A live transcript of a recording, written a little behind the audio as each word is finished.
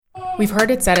We've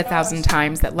heard it said 1,000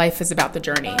 times that life is about the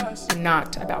journey and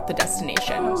not about the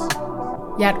destination.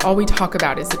 Yet all we talk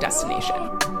about is the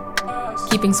destination.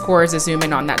 Keeping Score is a zoom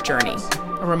in on that journey,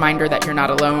 a reminder that you're not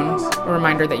alone, a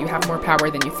reminder that you have more power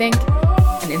than you think,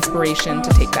 an inspiration to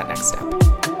take that next step.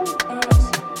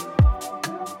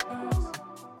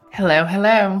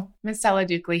 Hello. Ms. Stella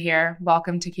Dukley here.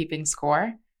 Welcome to Keeping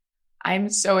Score. I'm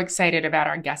so excited about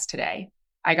our guest today.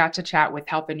 I got to chat with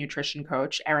health and nutrition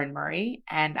coach Erin Murray,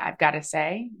 and I've got to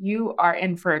say, you are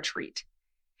in for a treat.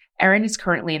 Erin is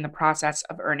currently in the process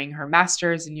of earning her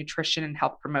master's in nutrition and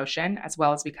health promotion, as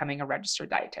well as becoming a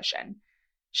registered dietitian.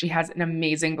 She has an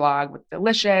amazing blog with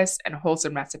delicious and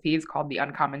wholesome recipes called The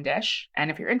Uncommon Dish.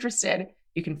 And if you're interested,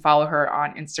 you can follow her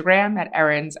on Instagram at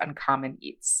Erin's Uncommon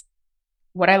Eats.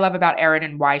 What I love about Erin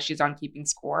and why she's on Keeping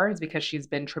Score is because she's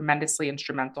been tremendously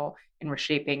instrumental in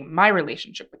reshaping my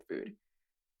relationship with food.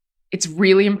 It's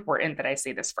really important that I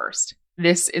say this first.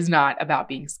 This is not about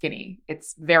being skinny.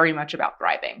 It's very much about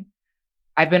thriving.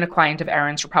 I've been a client of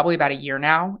Erin's for probably about a year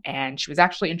now, and she was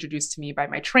actually introduced to me by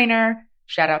my trainer.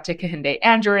 Shout out to Kehinde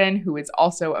Andrew, who is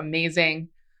also amazing.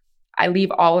 I leave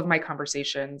all of my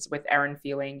conversations with Erin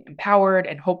feeling empowered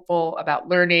and hopeful about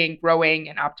learning, growing,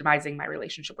 and optimizing my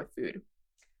relationship with food.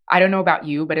 I don't know about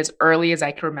you, but as early as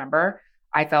I can remember,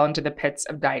 I fell into the pits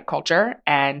of diet culture.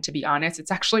 And to be honest,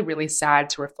 it's actually really sad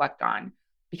to reflect on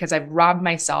because I've robbed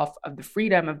myself of the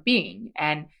freedom of being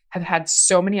and have had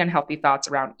so many unhealthy thoughts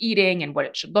around eating and what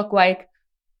it should look like,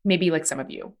 maybe like some of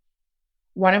you.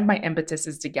 One of my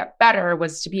impetuses to get better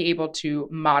was to be able to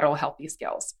model healthy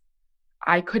skills.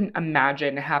 I couldn't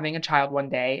imagine having a child one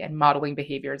day and modeling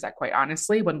behaviors that, quite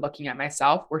honestly, when looking at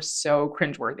myself, were so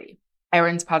cringeworthy.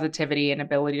 Erin's positivity and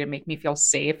ability to make me feel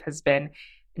safe has been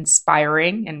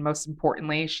inspiring, and most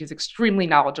importantly, she's extremely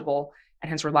knowledgeable and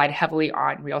has relied heavily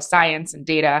on real science and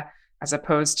data as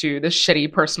opposed to the shitty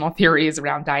personal theories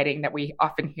around dieting that we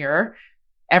often hear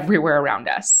everywhere around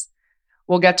us.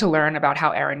 We'll get to learn about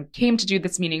how Erin came to do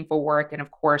this meaningful work and,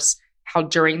 of course, how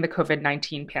during the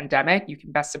COVID-19 pandemic, you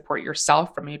can best support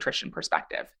yourself from a nutrition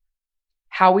perspective.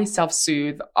 How we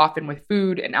self-soothe, often with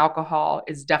food and alcohol,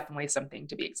 is definitely something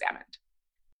to be examined.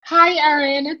 Hi,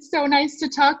 Erin. It's so nice to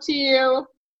talk to you.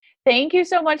 Thank you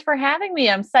so much for having me.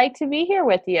 I'm psyched to be here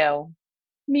with you.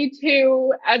 Me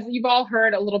too. As you've all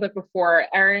heard a little bit before,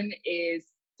 Erin is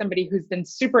somebody who's been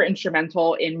super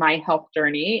instrumental in my health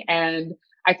journey, and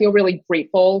I feel really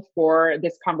grateful for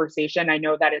this conversation. I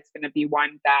know that it's going to be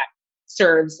one that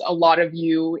serves a lot of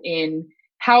you in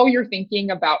how you're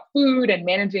thinking about food and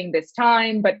managing this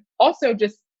time, but also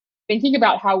just thinking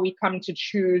about how we come to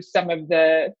choose some of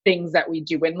the things that we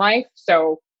do in life.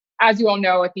 So as you all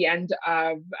know, at the end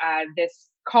of this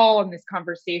call and this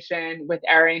conversation with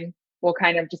Erin, we'll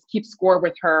kind of just keep score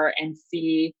with her and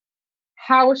see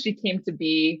how she came to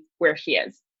be where she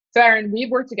is. So Erin,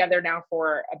 we've worked together now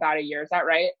for about a year. Is that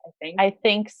right? I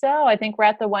think so. I think we're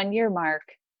at the 1 year mark.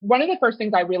 One of the first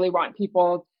things I really want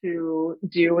people to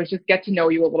do is just get to know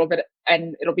you a little bit,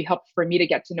 and it'll be helpful for me to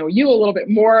get to know you a little bit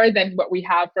more than what we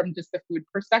have from just the food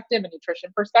perspective and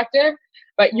nutrition perspective.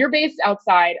 But you're based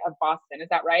outside of Boston, is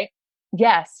that right?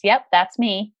 Yes. Yep. That's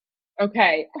me.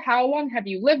 Okay. How long have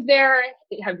you lived there?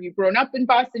 Have you grown up in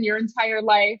Boston your entire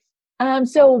life?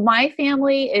 So my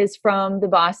family is from the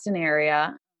Boston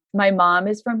area. My mom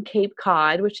is from Cape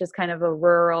Cod, which is kind of a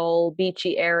rural,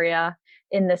 beachy area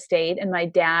in the state. And my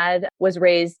dad was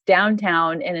raised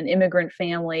downtown in an immigrant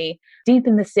family deep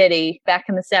in the city back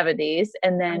in the 70s.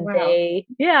 And then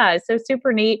so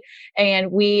super neat.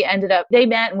 And they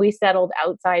met and we settled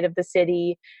outside of the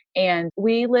city. And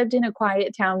we lived in a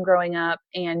quiet town growing up.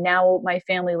 And now my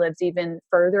family lives even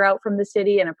further out from the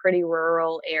city in a pretty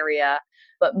rural area.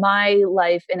 But my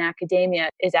life in academia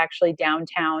is actually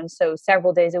downtown. So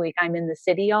several days a week, I'm in the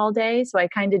city all day. So I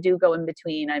kind of do go in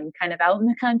between. I'm kind of out in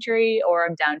the country or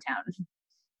I'm downtown.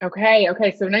 Okay.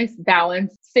 So nice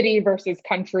balance, city versus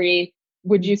country.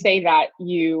 Would you say that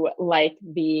you like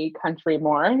the country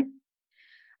more?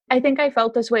 I think I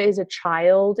felt this way as a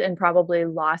child and probably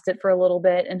lost it for a little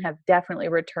bit and have definitely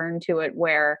returned to it,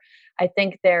 where I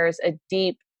think there's a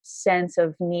deep sense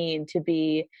of need to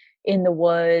be in the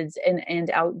woods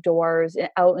and outdoors,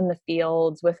 out in the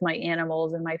fields with my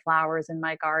animals and my flowers and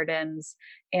my gardens.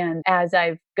 And as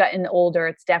I've gotten older,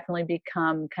 it's definitely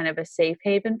become kind of a safe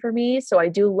haven for me. So I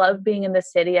do love being in the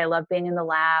city. I love being in the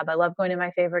lab. I love going to my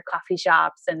favorite coffee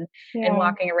shops and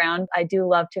walking around. I do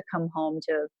love to come home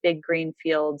to big green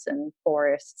fields and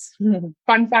forests.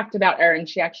 Fun fact about Erin,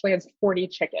 she actually has 40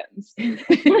 chickens.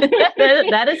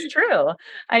 That is true.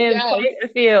 I have quite a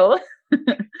few.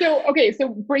 So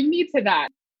bring me to that.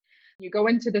 You go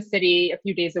into the city a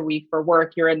few days a week for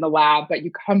work, you're in the lab, but you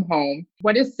come home.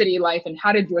 What is city life and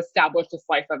how did you establish this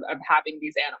life of having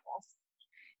these animals?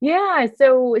 Yeah,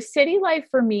 so city life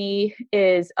for me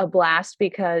is a blast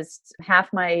because half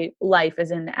my life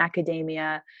is in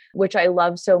academia, which I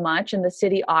love so much. And the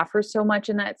city offers so much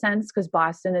in that sense because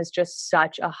Boston is just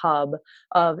such a hub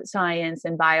of science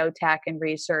and biotech and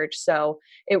research. So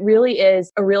it really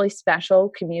is a really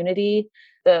special community.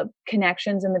 The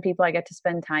connections and the people I get to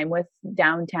spend time with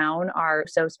downtown are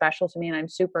so special to me, and I'm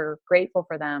super grateful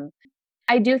for them.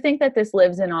 I do think that this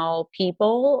lives in all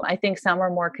people. I think some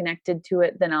are more connected to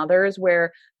it than others,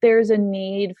 where there's a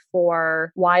need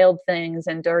for wild things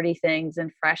and dirty things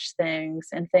and fresh things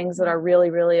and things that are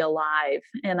really, really alive.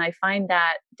 And I find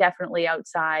that definitely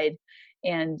outside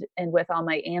and with all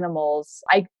my animals.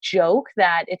 I joke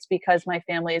that it's because my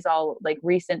family is all like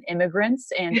recent immigrants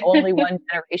and only one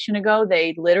generation ago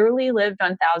they literally lived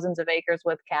on thousands of acres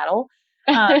with cattle.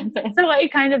 So I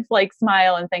kind of like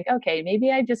smile and think, okay,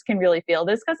 maybe I just can really feel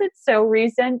this because it's so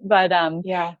recent. But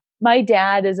Yeah. my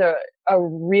dad is a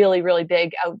really, really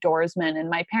big outdoorsman, and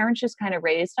my parents just kind of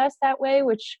raised us that way,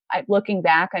 which looking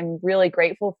back, I'm really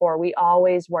grateful for. We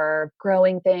always were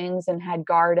growing things and had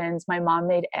gardens. My mom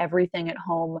made everything at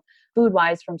home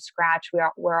food-wise from scratch.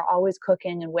 We're always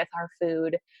cooking and with our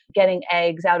food, getting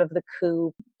eggs out of the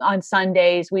coop. On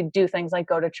Sundays, we'd do things like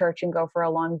go to church and go for a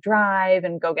long drive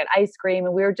and go get ice cream.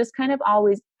 And we were just kind of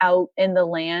always out in the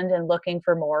land and looking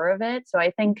for more of it. So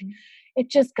I think it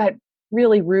just got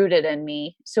really rooted in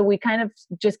me. So we kind of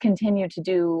just continue to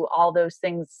do all those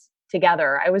things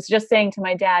together. I was just saying to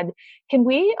my dad, can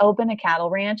we open a cattle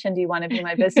ranch and do you want to be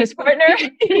my business partner?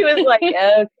 He was like,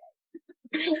 okay.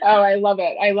 Oh, I love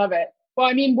it. I love it. Well,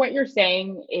 I mean, what you're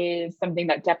saying is something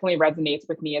that definitely resonates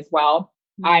with me as well.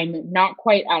 I'm not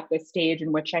quite at the stage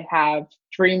in which I have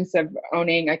dreams of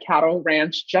owning a cattle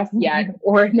ranch just yet,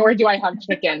 or nor do I have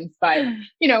chickens. But,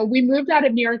 we moved out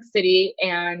of New York City,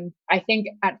 and I think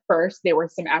at first there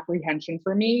was some apprehension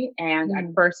for me. And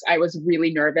at first I was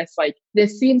really nervous. Like,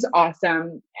 this seems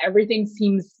awesome. Everything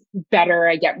seems better.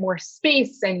 I get more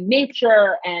space and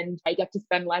nature, and I get to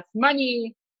spend less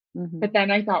money. But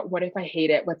then I thought, what if I hate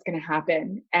it? What's going to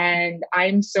happen? And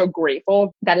I'm so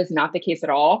grateful that is not the case at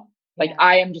all. Like,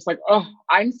 I am just like, oh,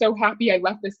 I'm so happy I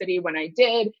left the city when I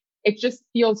did. It just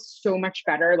feels so much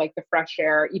better, like the fresh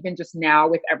air, even just now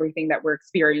with everything that we're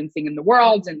experiencing in the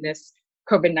world and this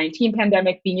COVID-19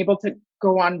 pandemic, being able to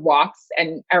go on walks.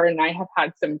 And Erin and I have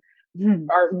had some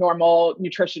our normal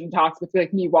nutrition talks with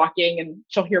like me walking, and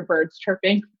she'll hear birds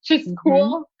chirping, which is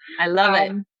cool. I love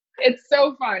it. It's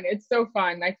so fun. It's so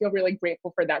fun. I feel really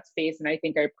grateful for that space. And I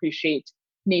think I appreciate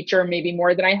nature maybe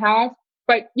more than I have.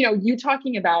 But, you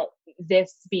talking about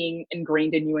this being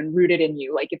ingrained in you and rooted in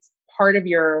you, like it's part of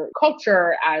your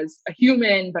culture as a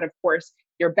human, but of course,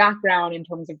 your background in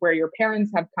terms of where your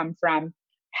parents have come from.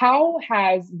 How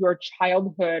has your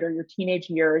childhood or your teenage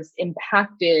years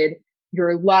impacted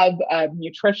your love of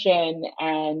nutrition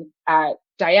and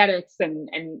dietetics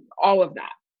and all of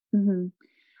that?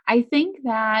 I think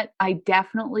that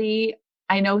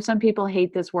I know some people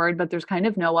hate this word, but there's kind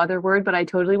of no other word, but I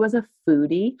totally was a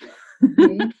foodie.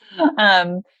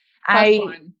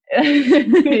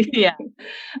 Yeah,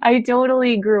 I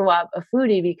totally grew up a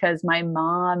foodie because my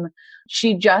mom,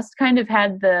 she just kind of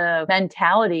had the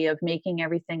mentality of making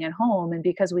everything at home. And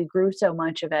because we grew so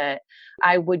much of it,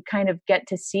 I would kind of get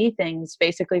to see things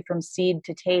basically from seed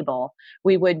to table.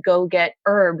 We would go get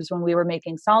herbs when we were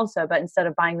making salsa, but instead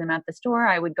of buying them at the store,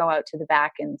 I would go out to the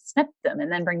back and snip them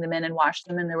and then bring them in and wash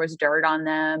them. And there was dirt on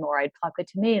them, or I'd pluck a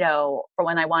tomato for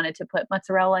when I wanted to put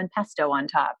mozzarella and pesto on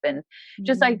top. And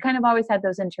just, I kind of always had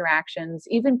those interactions.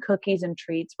 Even cookies and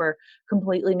treats were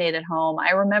completely made at home.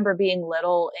 I remember being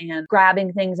little and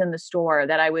grabbing things in the store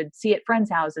that I would see at friends'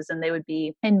 houses, and they would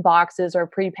be in boxes or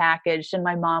prepackaged. And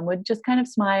my mom would just kind of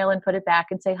smile and put it back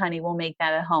and say, honey, we'll make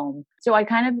that at home. So I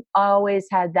kind of always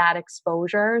had that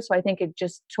exposure. So I think it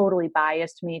just totally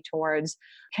biased me towards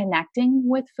connecting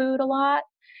with food a lot.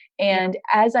 And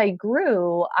as I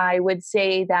grew, I would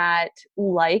say that,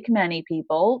 like many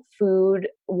people, food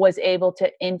was able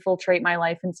to infiltrate my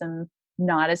life in some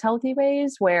not as healthy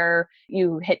ways, where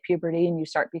you hit puberty and you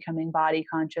start becoming body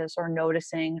conscious or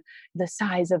noticing the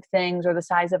size of things or the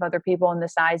size of other people and the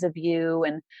size of you.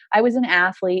 And I was an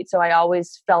athlete, so I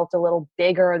always felt a little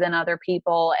bigger than other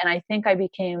people. And I think I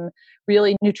became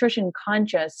really nutrition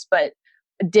conscious, but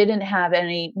didn't have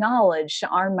any knowledge to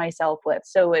arm myself with.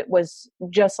 So it was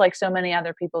just like so many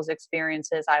other people's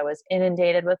experiences. I was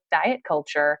inundated with diet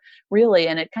culture, really,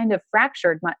 and it kind of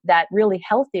fractured that really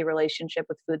healthy relationship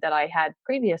with food that I had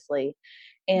previously.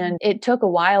 And it took a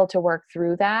while to work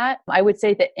through that. I would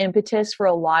say the impetus for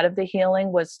a lot of the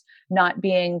healing was not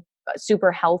being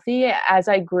super healthy. As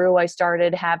I grew, I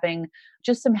started having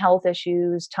just some health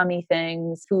issues, tummy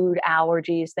things, food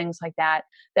allergies, things like that,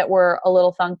 that were a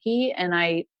little funky. And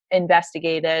I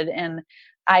investigated, and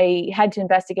I had to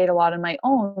investigate a lot on my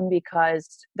own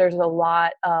because there's a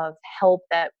lot of help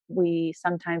that we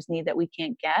sometimes need that we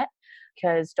can't get,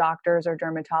 because doctors or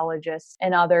dermatologists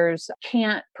and others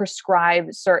can't prescribe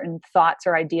certain thoughts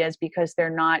or ideas because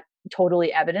they're not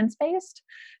totally evidence-based.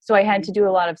 So I had to do a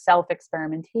lot of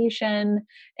self-experimentation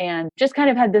and just kind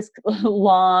of had this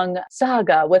long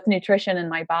saga with nutrition in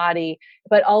my body,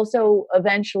 but also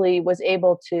eventually was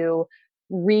able to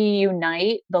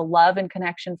reunite the love and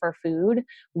connection for food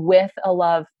with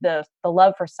the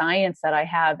love for science that I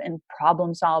have in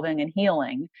problem solving and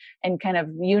healing, and kind of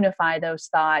unify those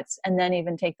thoughts, and then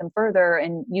even take them further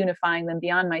and unifying them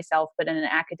beyond myself, but in an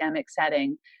academic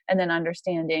setting, and then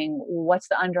understanding what's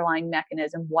the underlying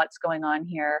mechanism, what's going on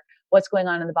here, what's going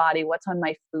on in the body, what's on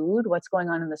my food, what's going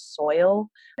on in the soil,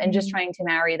 and just trying to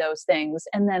marry those things.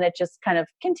 And then it just kind of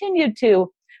continued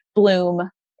to bloom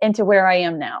into where I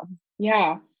am now.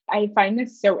 Yeah, I find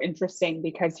this so interesting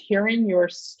because hearing your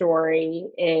story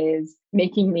is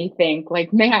making me think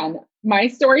like, man, my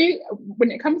story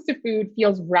when it comes to food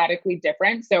feels radically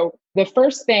different. So the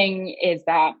first thing is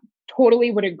that totally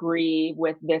would agree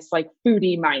with this like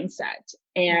foodie mindset.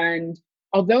 And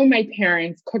although my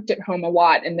parents cooked at home a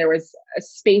lot and there was a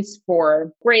space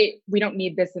for, great, we don't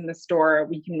need this in the store,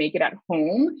 we can make it at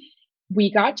home.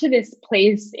 We got to this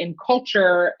place in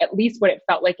culture, at least what it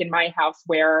felt like in my house,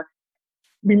 where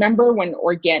remember when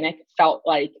organic felt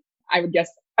like, I would guess,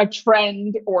 a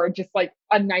trend or just like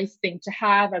a nice thing to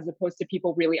have, as opposed to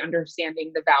people really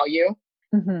understanding the value.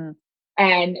 Mm-hmm.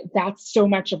 And that's so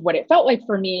much of what it felt like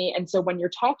for me. And so when you're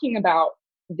talking about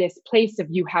this place of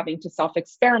you having to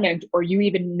self-experiment, or you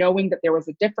even knowing that there was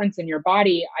a difference in your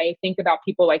body, I think about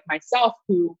people like myself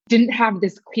who didn't have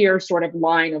this clear sort of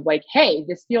line of like, hey,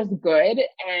 this feels good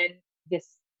and this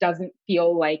doesn't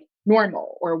feel like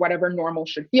normal, or whatever normal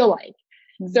should feel like.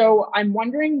 So I'm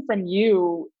wondering from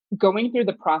you, going through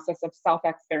the process of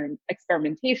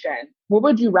self-experimentation, what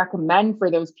would you recommend for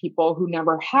those people who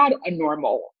never had a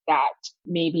normal that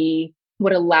maybe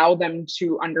would allow them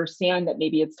to understand that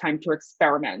maybe it's time to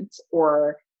experiment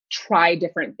or try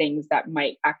different things that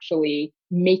might actually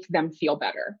make them feel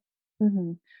better?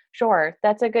 Mm-hmm. Sure.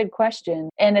 That's a good question.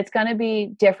 And it's going to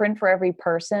be different for every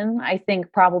person. I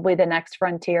think probably the next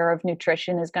frontier of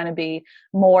nutrition is going to be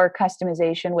more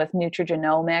customization with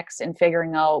nutrigenomics and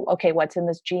figuring out, okay, what's in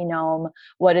this genome?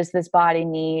 What does this body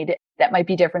need? That might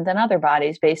be different than other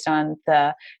bodies based on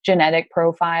the genetic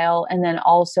profile, and then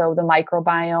also the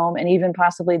microbiome and even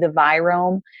possibly the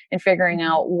virome, and figuring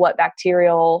out what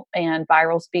bacterial and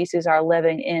viral species are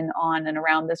living in, on, and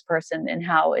around this person, and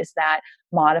how is that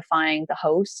modifying the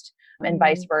host, and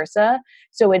vice versa.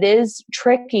 So it is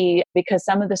tricky because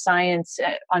some of the science,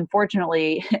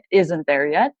 unfortunately, isn't there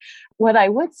yet. What I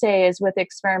would say is with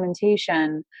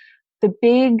experimentation, the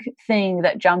big thing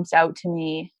that jumps out to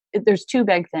me, there's two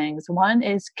big things. One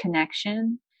is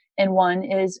connection and one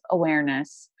is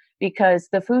awareness, because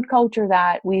the food culture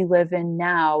that we live in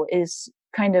now is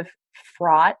kind of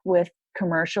fraught with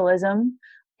commercialism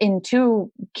in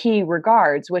two key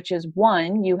regards, which is,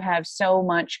 one, you have so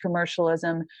much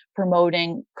commercialism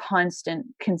promoting constant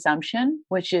consumption,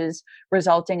 which is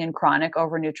resulting in chronic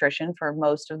overnutrition for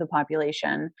most of the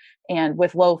population, and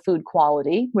with low food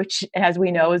quality, which, as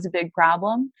we know, is a big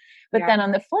problem. But then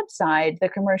on the flip side, the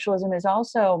commercialism is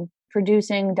also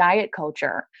producing diet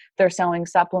culture. They're selling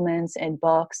supplements and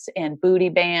books and booty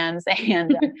bands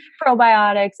and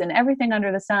probiotics and everything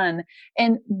under the sun.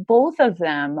 And both of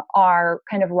them are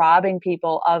kind of robbing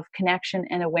people of connection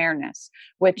and awareness,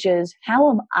 which is, how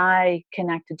am I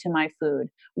connected to my food?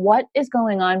 What is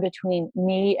going on between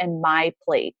me and my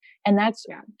plate? And that's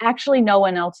actually no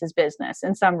one else's business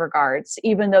in some regards,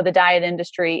 even though the diet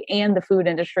industry and the food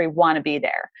industry want to be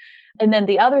there. And then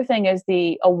the other thing is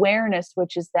the awareness,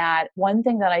 which is that one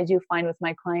thing that I do find with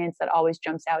my clients that always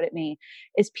jumps out at me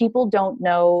is people don't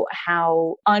know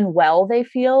how unwell they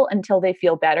feel until they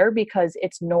feel better, because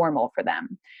it's normal for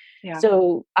them. Yeah.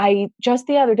 So just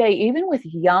the other day, even with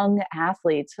young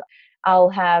athletes,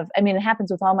 it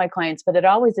happens with all my clients, but it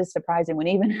always is surprising when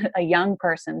even a young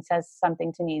person says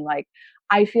something to me like,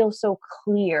 I feel so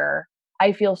clear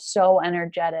I feel so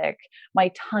energetic.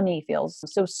 My tummy feels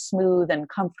so smooth and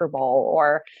comfortable,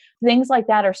 or things like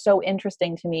that are so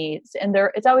interesting to me. And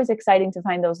it's always exciting to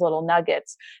find those little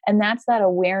nuggets. And that's that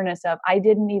awareness of, I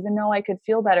didn't even know I could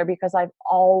feel better because I've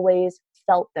always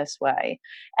felt this way.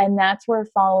 And that's where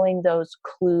following those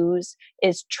clues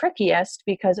is trickiest,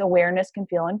 because awareness can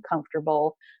feel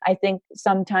uncomfortable. I think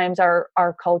sometimes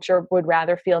our culture would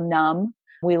rather feel numb.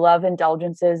 We love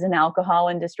indulgences and alcohol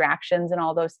and distractions and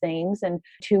all those things. And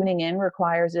tuning in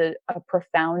requires a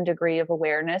profound degree of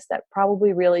awareness that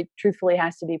probably really truthfully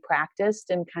has to be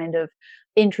practiced and kind of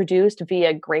introduced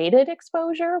via graded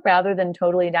exposure rather than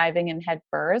totally diving in head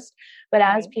first. But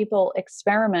as people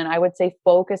experiment, I would say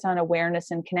focus on awareness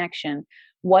and connection.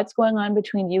 What's going on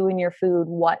between you and your food?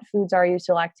 What foods are you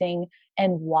selecting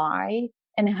and why?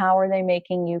 And how are they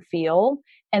making you feel?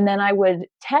 And then I would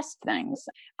test things.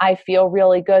 I feel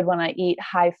really good when I eat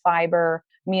high fiber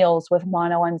meals with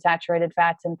monounsaturated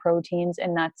fats and proteins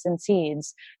and nuts and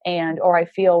seeds. Or I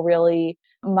feel really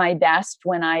my best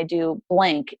when I do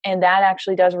blank. And that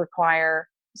actually does require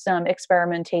some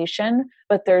experimentation,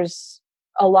 but there's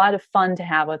a lot of fun to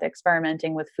have with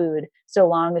experimenting with food, so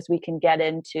long as we can get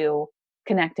into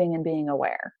connecting and being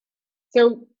aware.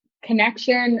 So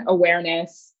connection,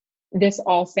 awareness, this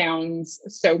all sounds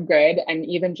so good. And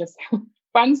even just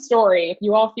fun story, if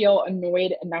you all feel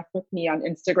annoyed enough with me on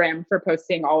Instagram for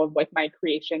posting all of like my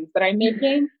creations that I'm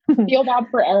making, feel bad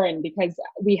for Erin, because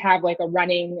we have like a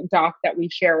running doc that we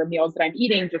share meals that I'm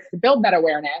eating just to build that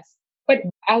awareness. But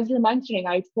as you're mentioning,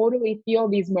 I totally feel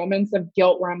these moments of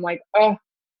guilt where I'm like, oh,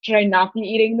 should I not be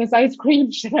eating this ice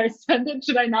cream? Should I send it?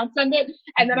 Should I not send it?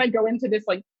 And then I go into this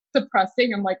like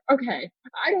suppressing. I'm like, okay,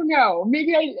 I don't know.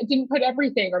 Maybe I didn't put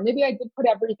everything, or maybe I did put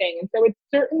everything. And so it's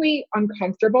certainly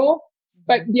uncomfortable.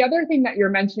 But the other thing that you're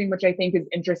mentioning, which I think is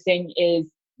interesting, is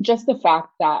just the fact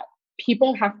that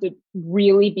people have to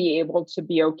really be able to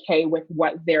be okay with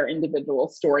what their individual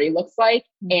story looks like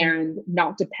and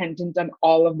not dependent on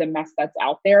all of the mess that's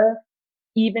out there.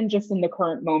 Even just in the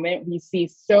current moment, we see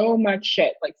so much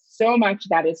shit, like so much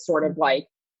that is sort of like,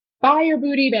 buy your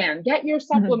booty band, get your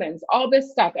supplements, all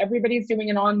this stuff. Everybody's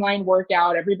doing an online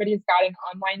workout. Everybody's got an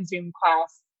online Zoom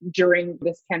class during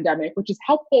this pandemic, which is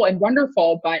helpful and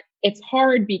wonderful, but it's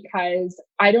hard because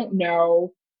I don't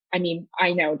know. I mean,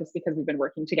 I know just because we've been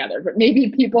working together, but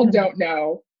maybe people don't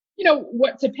know,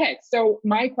 what to pick. So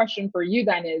my question for you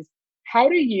then is, how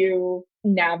do you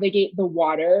navigate the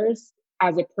waters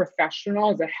as a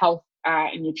professional, as a health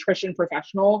and nutrition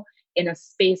professional, in a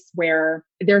space where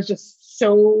there's just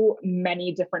so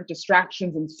many different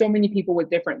distractions and so many people with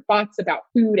different thoughts about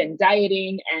food and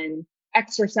dieting and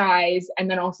exercise? And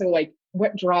then also like,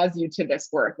 what draws you to this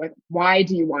work? Like, why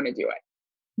do you want to do it?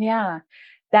 Yeah,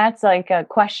 that's like a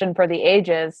question for the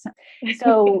ages.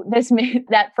 So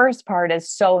that first part is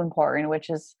so important, which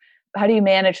is, how do you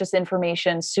manage this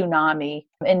information tsunami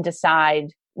and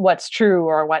decide what's true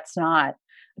or what's not?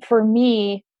 For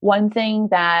me, one thing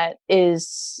that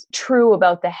is true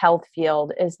about the health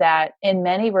field is that in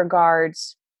many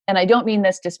regards, and I don't mean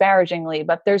this disparagingly,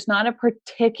 but there's not a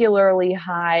particularly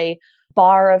high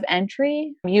bar of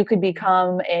entry. You could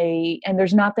become and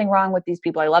there's nothing wrong with these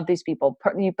people. I love these people,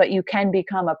 but you can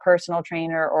become a personal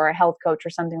trainer or a health coach or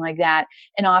something like that.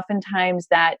 And oftentimes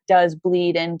that does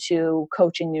bleed into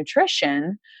coaching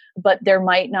nutrition, but there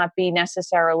might not be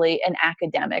necessarily an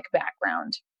academic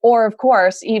background. Or, of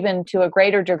course, even to a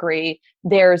greater degree,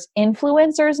 there's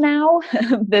influencers now.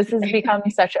 This has become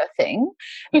such a thing.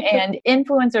 And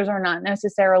influencers are not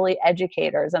necessarily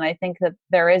educators. And I think that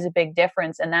there is a big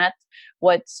difference. And that's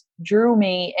what drew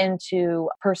me into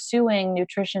pursuing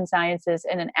nutrition sciences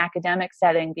in an academic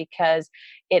setting, because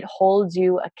it holds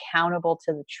you accountable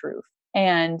to the truth.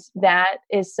 And that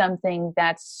is something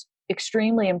that's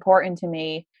extremely important to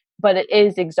me, but it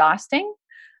is exhausting.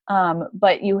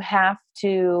 But you have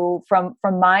to, from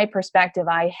my perspective,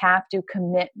 I have to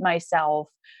commit myself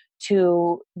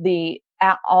to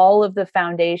all of the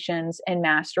foundations and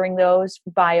mastering those: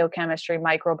 biochemistry,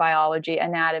 microbiology,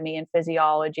 anatomy and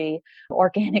physiology,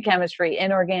 organic chemistry,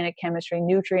 inorganic chemistry,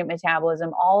 nutrient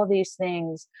metabolism. All of these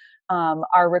things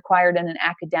are required in an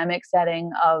academic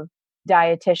setting of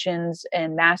dietitians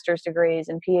and master's degrees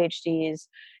and PhDs.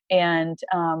 And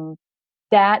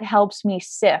that helps me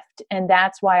sift. And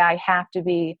that's why I have to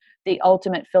be the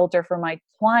ultimate filter for my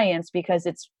clients, because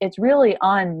it's really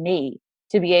on me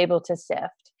to be able to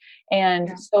sift.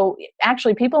 And so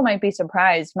actually people might be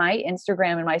surprised. My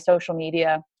Instagram and my social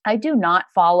media, I do not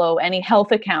follow any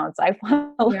health accounts. I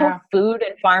follow food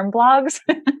and farm blogs.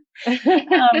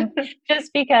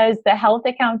 Just because the health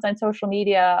accounts on social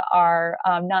media are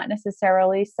not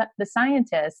necessarily the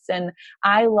scientists. And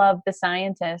I love the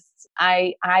scientists.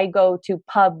 I go to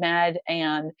PubMed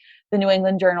and the New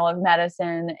England Journal of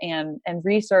Medicine and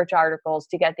research articles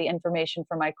to get the information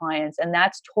for my clients. And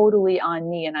that's totally on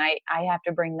me. And I have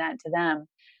to bring that to them.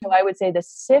 So I would say the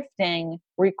sifting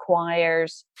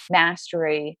requires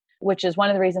mastery, which is one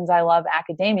of the reasons I love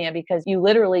academia, because you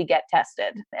literally get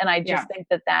tested. And I just think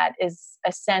that that is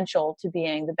essential to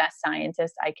being the best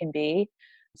scientist I can be.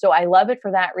 So I love it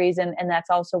for that reason. And that's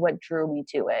also what drew me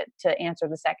to it, to answer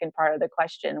the second part of the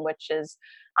question, which is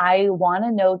I want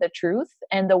to know the truth.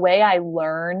 And the way I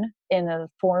learn in a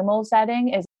formal setting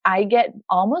is I get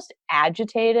almost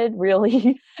agitated,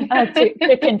 really,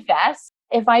 to confess.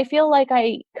 If I feel like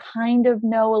I kind of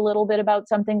know a little bit about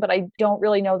something, but I don't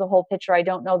really know the whole picture, I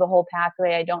don't know the whole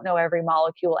pathway, I don't know every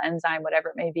molecule, enzyme, whatever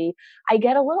it may be, I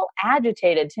get a little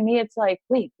agitated. To me, it's like,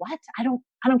 wait, what? I don't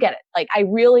get it. Like, I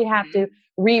really have to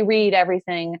reread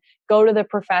everything, go to the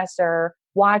professor,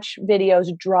 watch videos,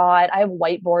 draw it. I have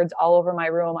whiteboards all over my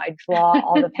room. I draw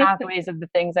all the pathways of the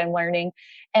things I'm learning.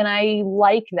 And I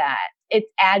like that. It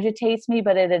agitates me,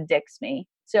 but it addicts me.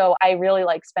 So I really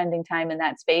like spending time in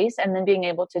that space, and then being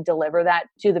able to deliver that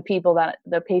to the people, that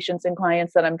the patients and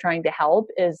clients that I'm trying to help,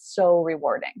 is so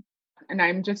rewarding. And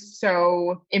I'm just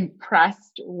so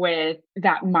impressed with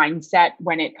that mindset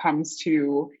when it comes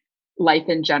to life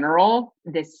in general,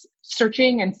 this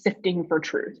searching and sifting for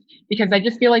truth, because I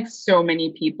just feel like so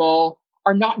many people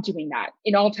are not doing that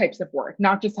in all types of work,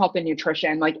 not just health and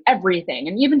nutrition, like everything.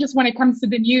 And even just when it comes to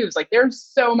the news, like there's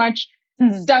so much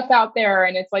stuff out there,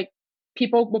 and it's like,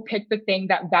 people will pick the thing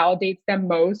that validates them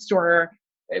most or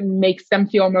makes them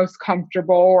feel most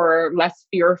comfortable or less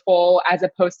fearful, as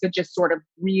opposed to just sort of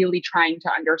really trying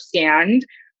to understand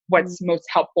what's most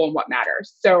helpful and what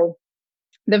matters. So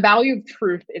the value of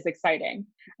truth is exciting.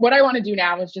 What I want to do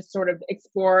now is just sort of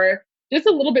explore just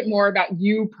a little bit more about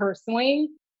you personally.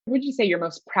 What would you say you're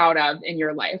most proud of in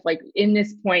your life? Like, in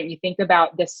this point, you think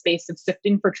about this space of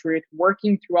sifting for truth,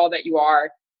 working through all that you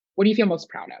are. What do you feel most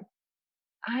proud of?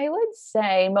 I would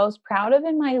say most proud of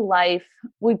in my life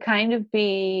would kind of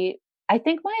be, I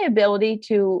think, my ability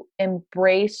to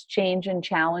embrace change and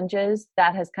challenges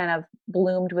that has kind of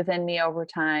bloomed within me over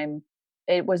time.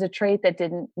 It was a trait that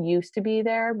didn't used to be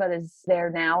there, but is there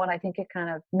now. And I think it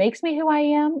kind of makes me who I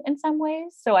am in some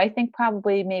ways. So I think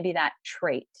probably maybe that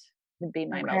trait would be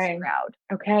my most proud.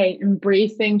 Okay.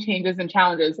 Embracing changes and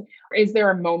challenges. Is there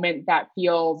a moment that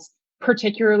feels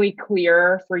particularly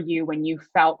clear for you when you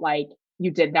felt like you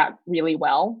did that really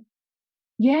well?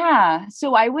 Yeah.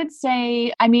 So I would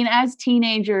say, I mean, as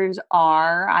teenagers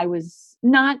are, I was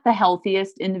not the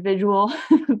healthiest individual,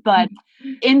 but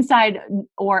inside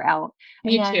or out.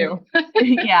 Me too.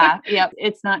 Yeah.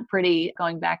 It's not pretty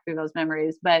going back through those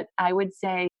memories, but I would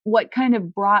say what kind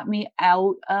of brought me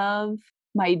out of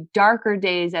my darker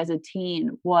days as a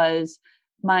teen was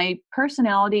my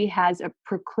personality has a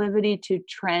proclivity to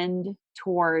trend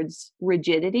towards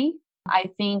rigidity.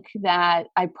 I think that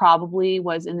I probably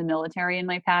was in the military in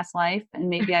my past life,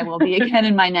 and maybe I will be again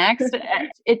in my next.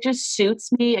 It just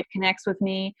suits me. It connects with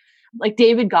me. Like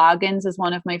David Goggins is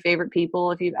one of my favorite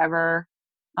people. If you've ever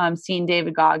seen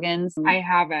David Goggins. I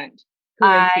haven't.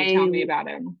 Who is he? Tell me about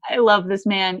him. I love this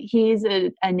man. He's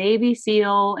a Navy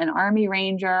SEAL, an Army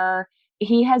Ranger.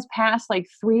 He has passed like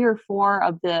 3 or 4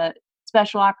 of the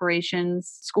special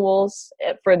operations schools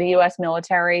for the U.S.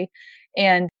 military.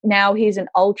 And now he's an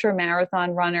ultra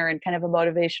marathon runner and kind of a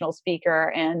motivational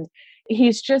speaker. And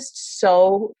he's just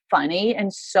so funny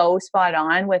and so spot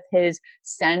on with his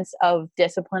sense of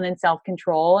discipline and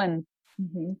self-control. And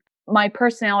my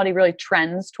personality really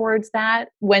trends towards that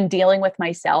when dealing with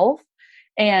myself.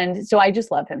 And so I just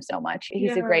love him so much.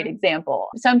 He's a great example.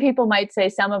 Some people might say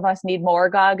some of us need more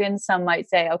Goggins. Some might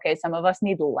say, okay, some of us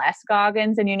need less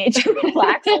Goggins and you need to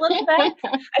relax a little bit.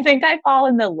 I think I fall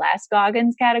in the less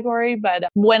Goggins category. But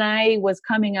when I was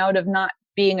coming out of not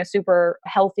being a super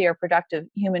healthy or productive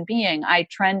human being, I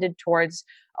trended towards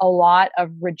a lot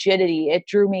of rigidity. It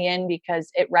drew me in because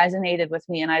it resonated with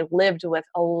me, and I lived with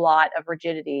a lot of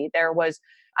rigidity.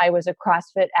 I was a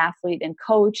CrossFit athlete and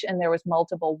coach, and there was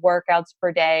multiple workouts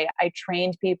per day. I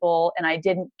trained people and I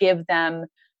didn't give them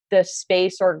the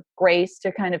space or grace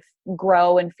to kind of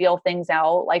grow and feel things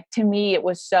out. Like, to me, it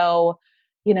was so,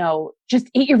 just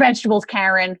eat your vegetables,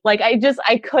 Karen. Like,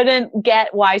 I couldn't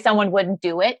get why someone wouldn't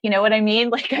do it. You know what I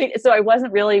mean? So I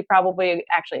wasn't really probably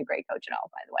actually a great coach at all,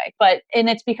 by the way. And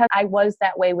it's because I was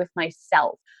that way with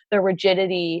myself. The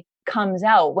rigidity comes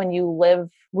out when you live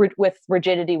with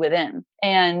rigidity within.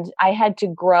 And I had to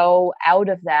grow out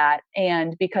of that.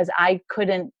 And because I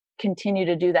couldn't continue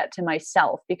to do that to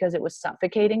myself because it was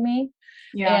suffocating me.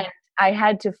 Yeah. And I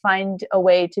had to find a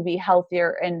way to be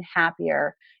healthier and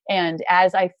happier. And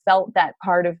as I felt that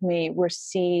part of me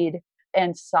recede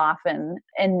and soften,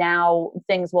 and now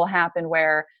things will happen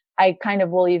where I kind of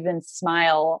will even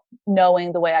smile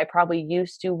knowing the way I probably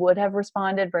used to would have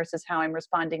responded versus how I'm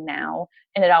responding now.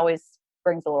 And it always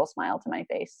brings a little smile to my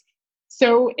face.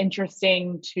 So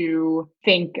interesting to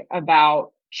think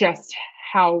about just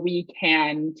how we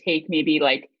can take maybe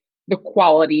like the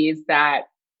qualities that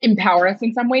empower us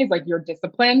in some ways, like your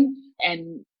discipline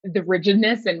and the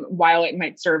rigidness. And while it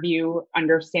might serve you,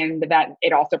 understand that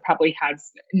it also probably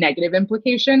has negative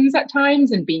implications at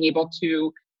times, and being able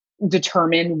to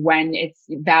determine when it's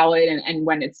valid and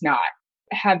when it's not.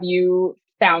 Have you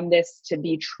found this to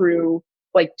be true?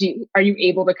 Like, are you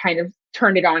able to kind of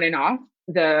turn it on and off,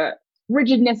 the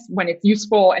rigidness when it's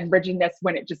useful and rigidness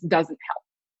when it just doesn't help?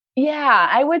 Yeah,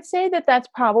 I would say that that's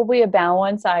probably a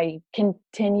balance I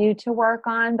continue to work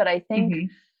on, but I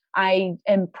think I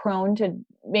am prone to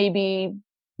maybe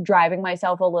driving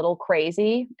myself a little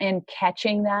crazy, and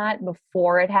catching that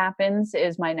before it happens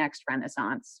is my next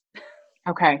renaissance.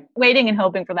 Okay. Waiting and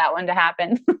hoping for that one to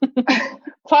happen.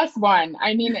 Plus one.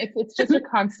 I mean, it's just a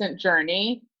constant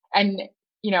journey. And,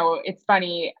 it's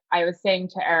funny. I was saying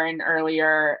to Erin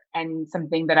earlier, and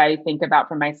something that I think about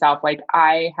for myself, like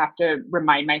I have to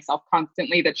remind myself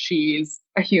constantly that she's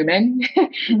a human.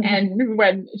 And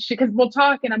because we'll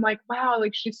talk and I'm like, wow,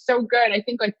 like she's so good. I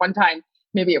think like one time,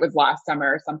 maybe it was last summer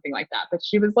or something like that, but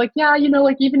she was like, yeah,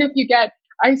 like even if you get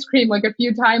ice cream like a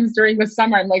few times during the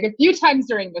summer, I'm like, a few times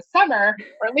during the summer,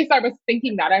 or at least I was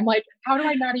thinking that. I'm like, how do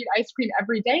I not eat ice cream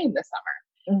every day in the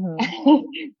summer?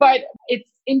 But it's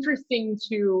interesting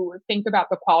to think about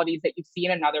the qualities that you see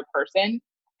in another person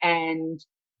and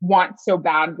want so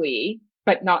badly,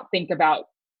 but not think about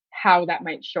how that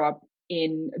might show up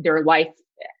in their life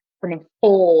from a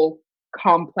full,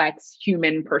 complex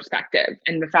human perspective,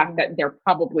 and the fact that they're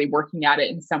probably working at it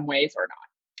in some ways or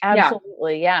not.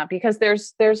 Absolutely. Yeah. Because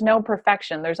there's no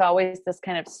perfection. There's always this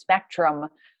kind of spectrum,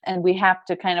 and we have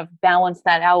to kind of balance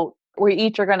that out. We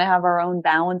each are going to have our own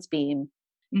balance beam,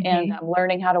 and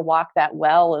learning how to walk that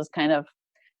well is kind of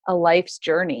a life's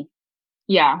journey.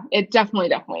 Yeah, it definitely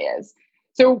is.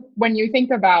 So when you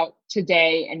think about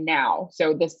today and now,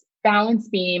 so this balance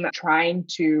beam, trying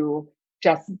to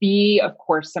just be, of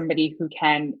course, somebody who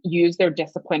can use their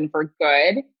discipline for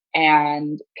good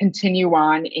and continue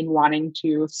on in wanting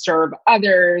to serve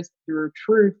others through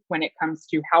truth when it comes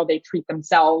to how they treat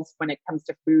themselves, when it comes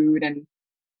to food and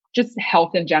just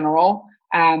health in general.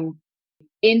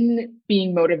 In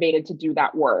being motivated to do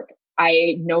that work,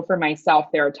 I know for myself,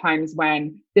 there are times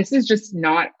when this is just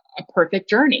not a perfect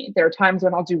journey. There are times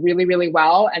when I'll do really, really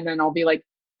well. And then I'll be like,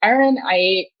 Erin, I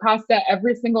ate pasta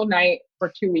every single night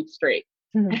for 2 weeks straight.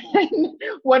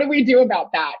 What do we do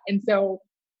about that? And so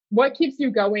what keeps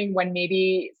you going when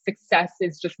maybe success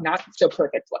is just not so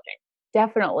perfect looking?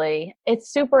 Definitely.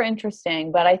 It's super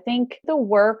interesting, but I think the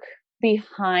work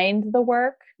behind the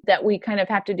work that we kind of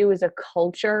have to do as a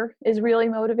culture is really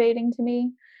motivating to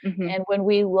me. And when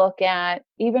we look at,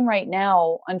 even right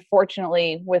now,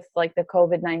 unfortunately, with like the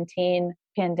COVID-19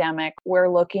 pandemic,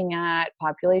 we're looking at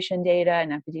population data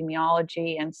and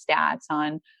epidemiology and stats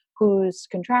on who's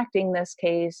contracting this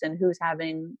case and who's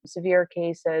having severe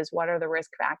cases, what are the risk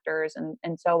factors,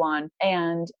 and so on.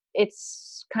 And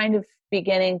it's kind of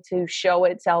beginning to show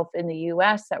itself in the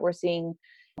US that we're seeing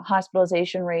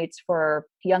hospitalization rates for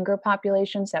younger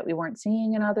populations that we weren't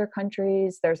seeing in other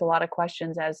countries. There's a lot of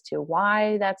questions as to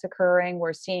why that's occurring.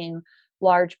 We're seeing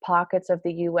large pockets of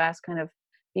the US kind of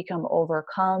become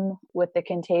overcome with the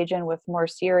contagion with more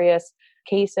serious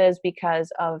cases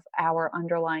because of our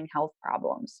underlying health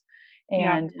problems.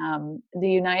 And the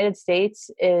United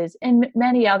States is, and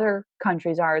many other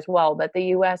countries are as well, but the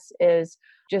US is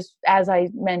just, as I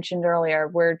mentioned earlier,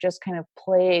 we're just kind of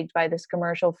plagued by this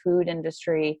commercial food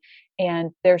industry.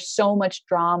 And there's so much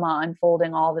drama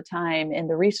unfolding all the time in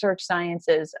the research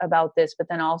sciences about this, but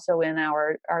then also in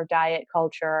our diet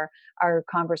culture, our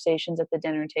conversations at the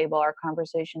dinner table, our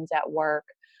conversations at work.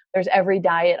 There's every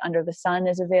diet under the sun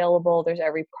is available. There's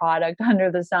every product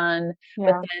under the sun.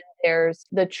 But then there's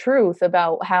the truth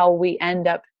about how we end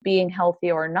up being healthy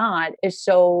or not is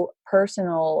so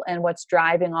personal. And what's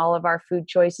driving all of our food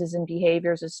choices and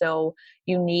behaviors is so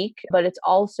unique. But it's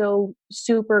also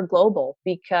super global,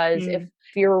 because if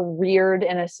you're reared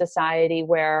in a society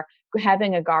where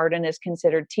having a garden is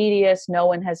considered tedious, no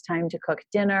one has time to cook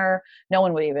dinner, no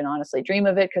one would even honestly dream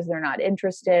of it because they're not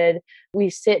interested. We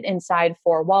sit inside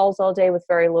four walls all day with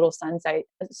very little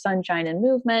sunshine and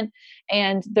movement.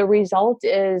 And the result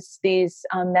is these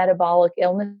metabolic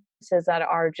illnesses that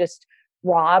are just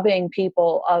robbing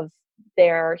people of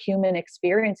their human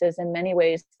experiences in many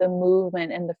ways, the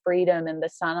movement and the freedom and the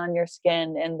sun on your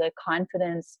skin and the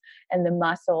confidence and the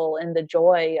muscle and the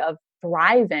joy of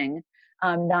thriving,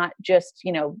 not just,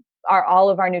 all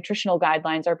of our nutritional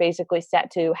guidelines are basically set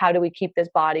to how do we keep this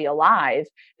body alive.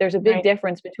 There's a big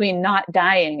difference between not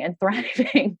dying and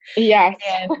thriving. Yes.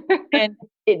 and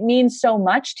it means so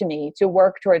much to me to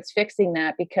work towards fixing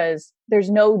that, because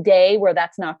there's no day where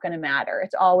that's not going to matter.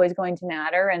 It's always going to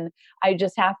matter. And I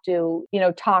just have to,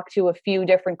 talk to a few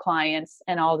different clients,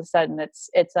 and all of a sudden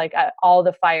it's like all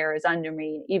the fire is under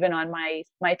me, even on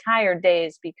my tired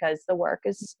days, because the work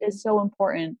is so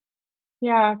important.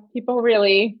 Yeah. People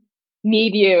really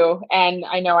need you, and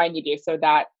I know I need you. So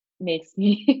that makes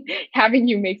me, having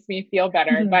you makes me feel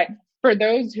better. Mm-hmm. But for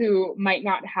those who might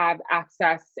not have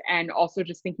access, and also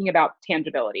just thinking about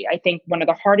tangibility, I think one of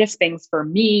the hardest things for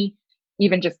me,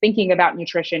 even just thinking about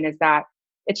nutrition, is that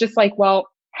it's just like, well,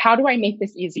 how do I make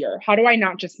this easier? How do I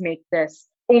not just make this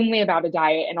only about a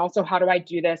diet? And also, how do I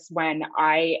do this when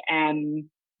I am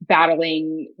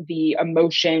battling the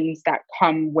emotions that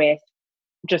come with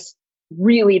just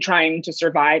really trying to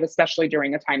survive, especially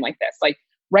during a time like this? Like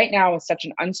right now is such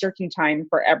an uncertain time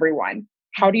for everyone.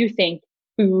 How do you think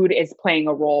food is playing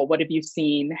a role? What have you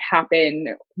seen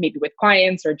happen, maybe with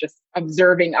clients or just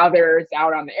observing others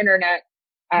out on the internet?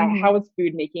 How is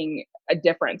food making a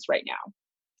difference right now?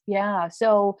 Yeah.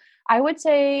 So I would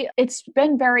say it's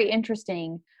been very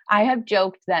interesting. I have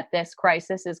joked that this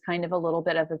crisis is kind of a little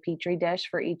bit of a petri dish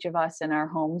for each of us in our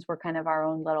homes. We're kind of our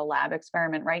own little lab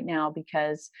experiment right now,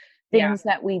 because things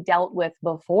that we dealt with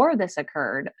before this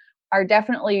occurred are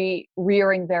definitely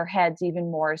rearing their heads even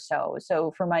more so.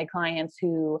 So for my clients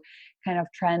who kind of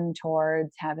trend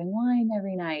towards having wine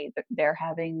every night, they're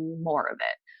having more of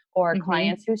it. Or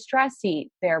clients who stress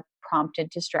eat, they're prompted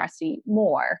to stress eat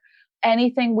more.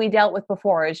 Anything we dealt with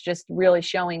before is just really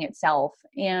showing itself.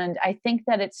 And I think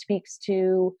that it speaks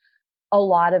to a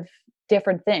lot of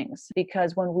different things,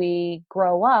 because when we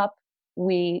grow up,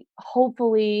 we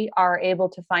hopefully are able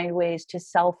to find ways to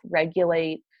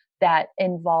self-regulate that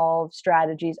involve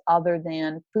strategies other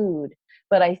than food.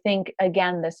 But I think,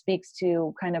 again, this speaks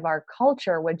to kind of our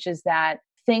culture, which is that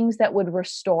things that would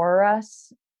restore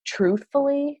us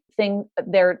truthfully,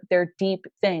 they're deep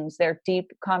things, they're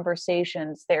deep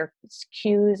conversations, they're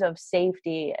cues of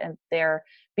safety, and they're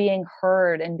being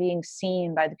heard and being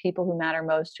seen by the people who matter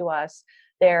most to us.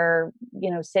 They're,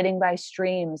 sitting by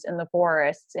streams in the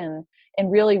forests and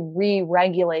really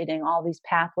re-regulating all these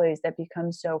pathways that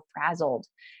become so frazzled.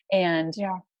 And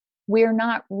we're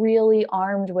not really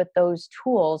armed with those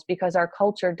tools because our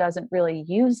culture doesn't really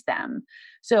use them.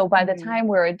 So by the time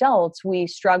we're adults, we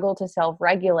struggle to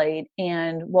self-regulate.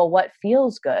 And what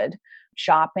feels good?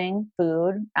 Shopping,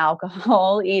 food,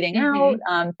 alcohol, eating out,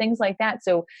 things like that.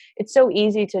 So it's so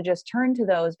easy to just turn to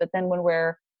those. But then when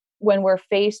we're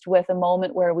faced with a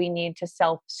moment where we need to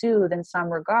self-soothe in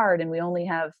some regard, and we only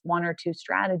have one or two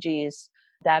strategies,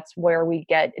 that's where we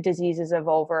get diseases of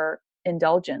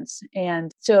overindulgence.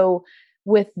 And so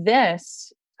with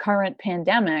this current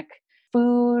pandemic,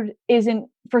 food isn't,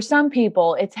 for some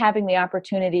people, it's having the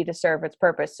opportunity to serve its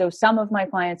purpose. So some of my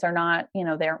clients are not,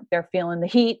 they're feeling the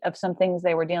heat of some things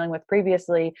they were dealing with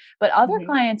previously, but other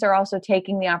clients are also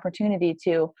taking the opportunity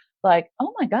to, like,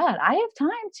 oh my God, I have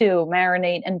time to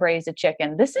marinate and braise a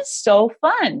chicken. This is so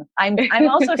fun. I'm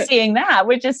also seeing that,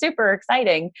 which is super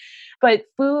exciting. But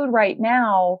food right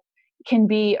now can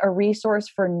be a resource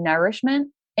for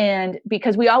nourishment. And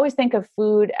because we always think of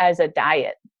food as a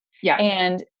diet.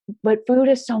 But food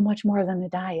is so much more than a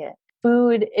diet.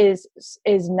 Food is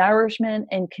nourishment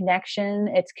and connection.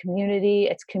 It's community,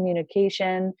 it's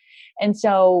communication. And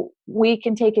so we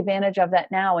can take advantage of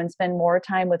that now and spend more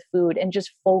time with food and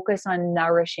just focus on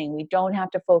nourishing. We don't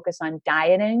have to focus on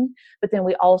dieting, but then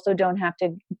we also don't have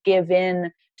to give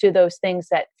in to those things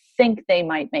that think they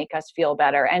might make us feel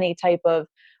better. Any type of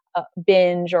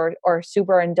binge or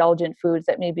super indulgent foods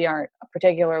that maybe aren't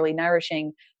particularly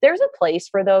nourishing. There's a place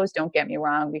for those, don't get me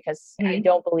wrong, because I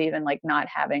don't believe in like not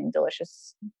having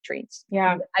delicious treats.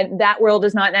 That world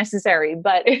is not necessary,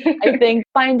 but I think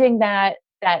finding that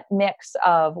mix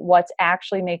of what's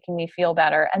actually making me feel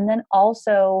better, and then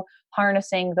also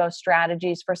harnessing those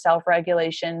strategies for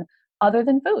self-regulation other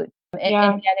than food,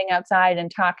 and getting outside and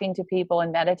talking to people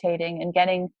and meditating and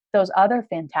getting those other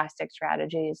fantastic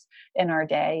strategies in our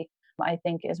day, I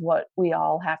think is what we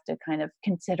all have to kind of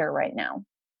consider right now.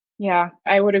 Yeah,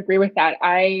 I would agree with that.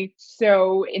 I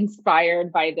so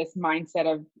inspired by this mindset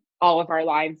of all of our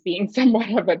lives being somewhat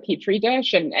of a petri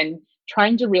dish, and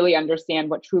trying to really understand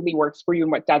what truly works for you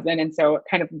and what doesn't. And so it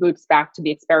kind of loops back to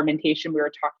the experimentation we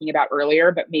were talking about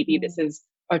earlier, but maybe this is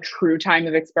a true time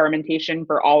of experimentation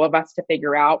for all of us to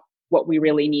figure out what we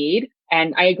really need.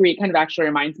 And I agree, it kind of actually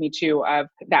reminds me too of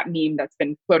that meme that's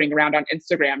been floating around on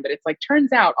Instagram that it's like,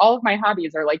 turns out all of my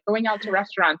hobbies are like going out to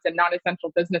restaurants and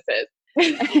non-essential businesses.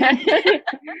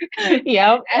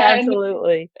 Yep,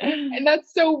 absolutely. And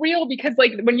that's so real because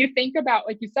like when you think about,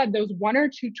 like you said, those one or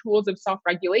two tools of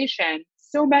self-regulation,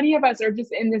 so many of us are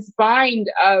just in this bind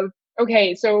of,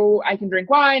 okay, so I can drink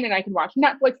wine and I can watch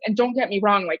Netflix. And don't get me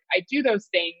wrong, like I do those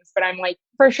things, but I'm like,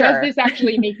 for sure, does this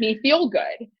actually make me feel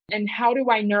good? And how do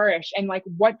I nourish? And like,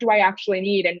 what do I actually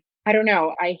need? And I don't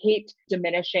know. I hate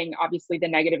diminishing, obviously, the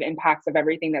negative impacts of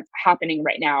everything that's happening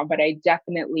right now, but I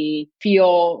definitely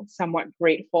feel somewhat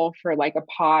grateful for like a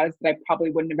pause that I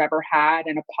probably wouldn't have ever had,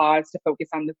 and a pause to focus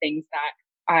on the things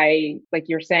that I, like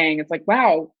you're saying, it's like,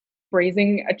 wow,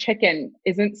 braising a chicken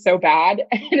isn't so bad.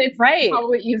 And it's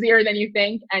probably easier than you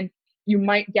think. And you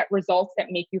might get results that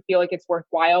make you feel like it's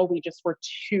worthwhile. We just were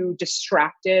too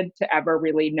distracted to ever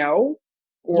really know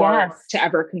or to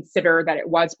ever consider that it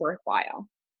was worthwhile.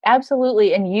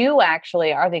 Absolutely. And you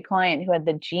actually are the client who had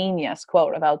the genius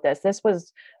quote about this. This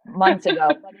was months ago,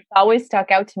 but it's always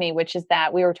stuck out to me, which is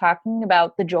that we were talking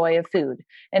about the joy of food.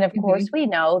 And of course, we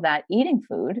know that eating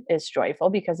food is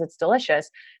joyful because it's delicious.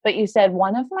 But you said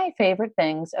one of my favorite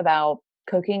things about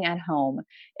cooking at home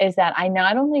is that I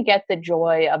not only get the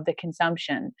joy of the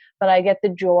consumption, but I get the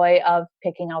joy of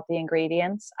picking out the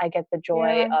ingredients. I get the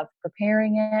joy of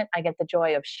preparing it. I get the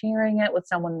joy of sharing it with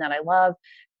someone that I love.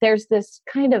 There's this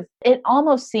kind of, it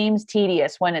almost seems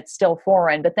tedious when it's still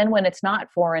foreign, but then when it's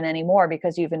not foreign anymore,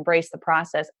 because you've embraced the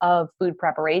process of food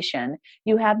preparation,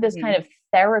 you have this kind of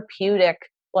therapeutic,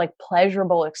 like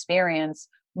pleasurable experience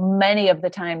many of the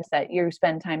times that you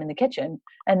spend time in the kitchen.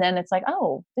 And then it's like,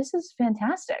 oh, this is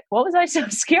fantastic. What was I so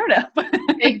scared of?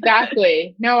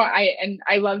 Exactly. No,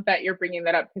 I love that you're bringing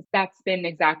that up, because that's been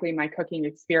exactly my cooking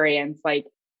experience. Like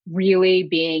really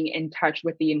being in touch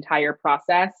with the entire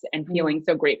process and feeling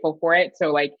so grateful for it.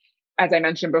 So like, as I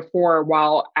mentioned before,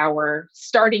 while our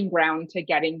starting ground to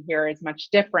getting here is much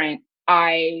different,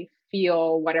 I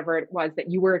feel whatever it was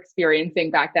that you were experiencing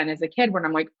back then as a kid, when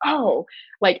I'm like, oh,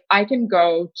 like I can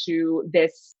go to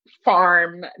this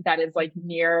farm that is like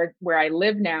near where I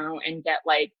live now and get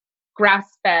like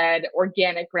grass-fed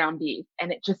organic ground beef,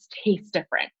 and it just tastes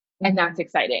different. And that's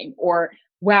exciting. Or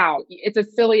wow, it's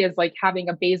as silly as like having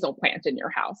a basil plant in your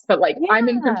house, but like I'm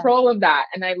in control of that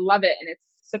and I love it. And it's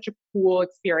such a cool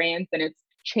experience, and it's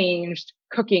changed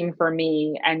cooking for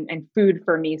me and food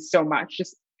for me so much,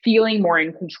 just feeling more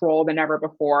in control than ever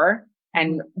before.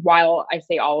 And while I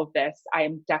say all of this, I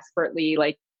am desperately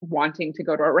like wanting to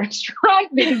go to a restaurant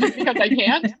just because I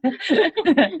can't.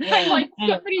 I'm like,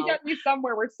 somebody get me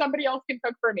somewhere where somebody else can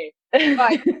cook for me.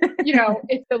 But you know,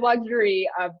 it's the luxury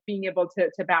of being able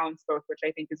to balance both, which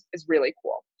I think is really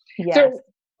cool. Yes. So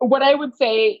what I would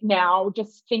say now,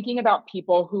 just thinking about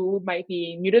people who might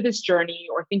be new to this journey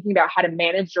or thinking about how to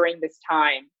manage during this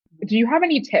time, do you have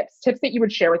any tips that you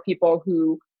would share with people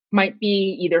who might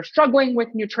be either struggling with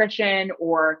nutrition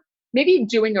or maybe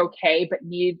doing okay, but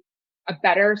need a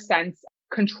better sense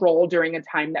of control during a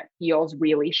time that feels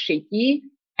really shaky,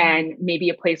 and maybe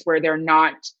a place where they're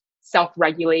not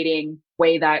self-regulating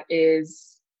way that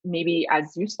is maybe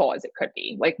as useful as it could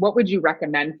be? Like, what would you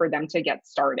recommend for them to get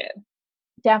started?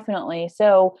 Definitely.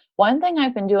 So one thing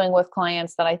I've been doing with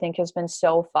clients that I think has been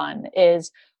so fun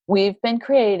is we've been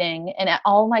creating, and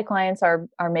all my clients are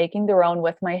making their own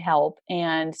with my help.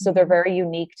 And so they're very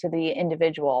unique to the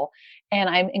individual. And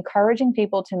I'm encouraging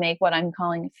people to make what I'm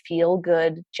calling feel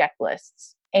good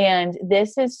checklists. And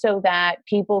this is so that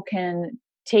people can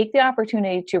take the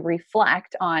opportunity to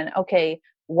reflect on, okay,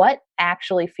 what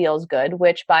actually feels good,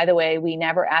 which by the way, we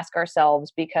never ask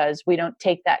ourselves because we don't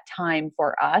take that time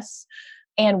for us.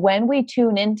 And when we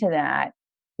tune into that,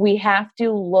 we have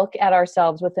to look at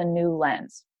ourselves with a new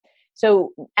lens.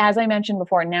 So as I mentioned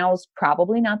before, now is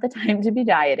probably not the time to be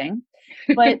dieting,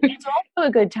 but it's also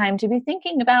a good time to be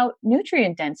thinking about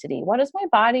nutrient density. What does my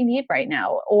body need right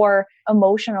now? Or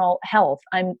emotional health.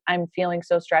 I'm feeling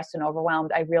so stressed and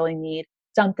overwhelmed. I really need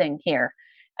something here.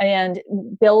 And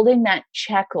building that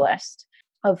checklist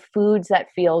of foods that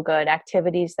feel good,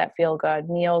 activities that feel good,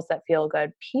 meals that feel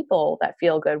good, people that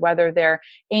feel good, whether they're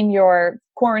in your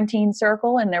quarantine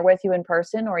circle and they're with you in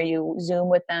person or you Zoom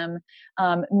with them,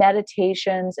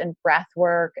 meditations and breath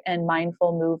work and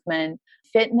mindful movement,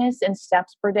 fitness and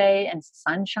steps per day and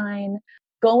sunshine,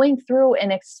 going through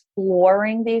and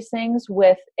exploring these things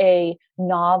with a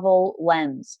novel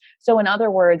lens. So in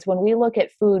other words, when we look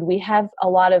at food, we have a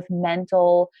lot of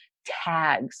mental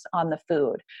tags on the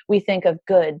food. We think of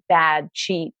good, bad,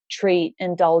 cheat, treat,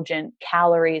 indulgent,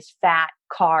 calories, fat,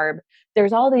 carb.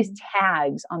 There's all these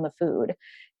tags on the food.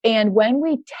 And when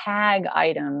we tag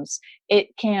items,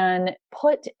 it can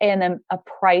put a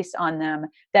price on them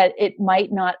that it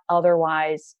might not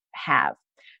otherwise have.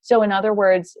 So in other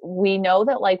words, we know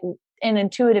that like in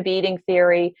intuitive eating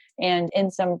theory and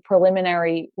in some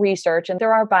preliminary research, and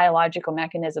there are biological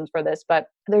mechanisms for this, but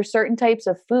there's certain types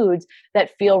of foods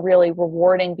that feel really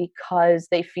rewarding because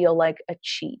they feel like a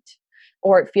cheat,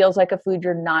 or it feels like a food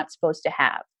you're not supposed to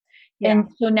have. Yeah. And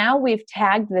so now we've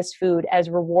tagged this food as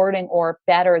rewarding or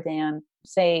better than,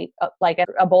 say, like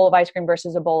a bowl of ice cream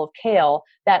versus a bowl of kale.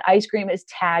 That ice cream is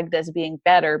tagged as being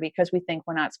better because we think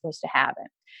we're not supposed to have it.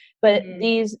 But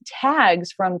these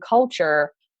tags from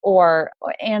culture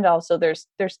and also there's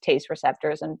taste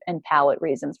receptors and palate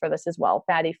reasons for this as well.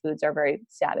 Fatty foods are very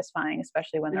satisfying,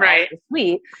 especially when they're also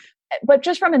sweet. But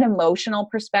just from an emotional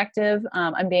perspective,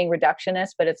 I'm being reductionist,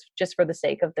 but it's just for the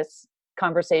sake of this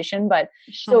conversation. But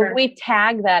so if we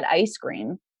tag that ice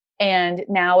cream and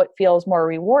now it feels more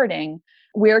rewarding,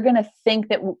 we're going to think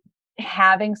that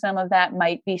having some of that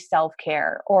might be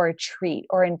self-care or a treat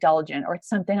or indulgent, or it's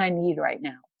something I need right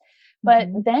now. But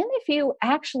then if you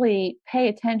actually pay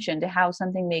attention to how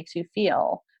something makes you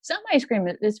feel, some ice cream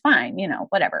is fine,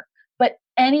 whatever. But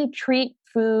any treat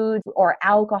food or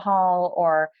alcohol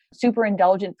or super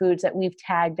indulgent foods that we've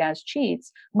tagged as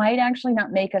cheats might actually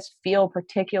not make us feel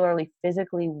particularly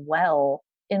physically well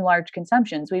in large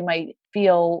consumptions. We might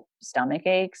feel stomach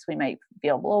aches, we might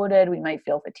feel bloated, we might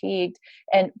feel fatigued.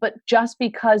 But just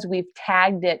because we've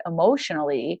tagged it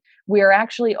emotionally, we're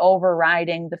actually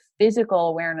overriding the physical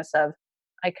awareness of,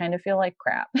 I kind of feel like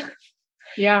crap.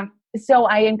 Yeah. So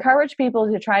I encourage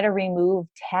people to try to remove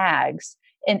tags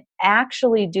and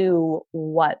actually do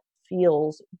what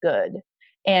feels good.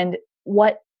 And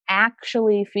what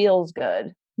actually feels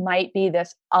good might be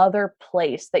this other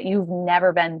place that you've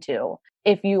never been to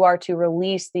if you are to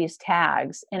release these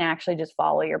tags and actually just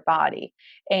follow your body.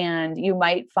 And you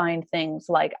might find things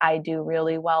like, I do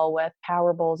really well with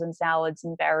power bowls and salads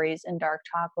and berries and dark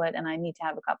chocolate, and I need to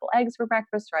have a couple eggs for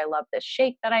breakfast, or I love this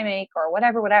shake that I make, or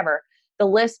whatever. The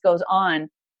list goes on.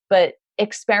 But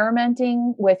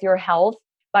experimenting with your health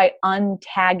by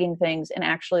untagging things and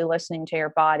actually listening to your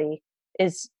body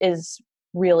is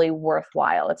really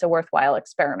worthwhile. It's a worthwhile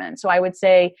experiment. So I would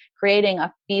say creating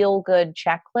a feel-good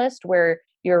checklist where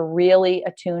you're really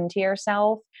attuned to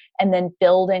yourself, and then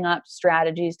building up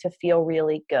strategies to feel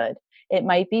really good. It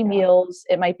might be meals,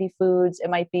 it might be foods, it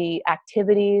might be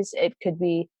activities. It could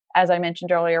be, as I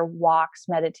mentioned earlier, walks,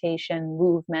 meditation,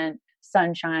 movement,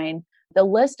 sunshine. The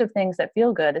list of things that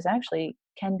feel good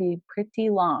can be pretty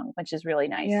long, which is really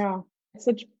nice. Yeah.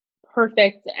 Such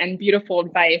perfect and beautiful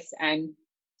advice, and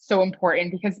so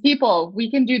important, because we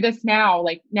can do this now,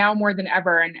 like now more than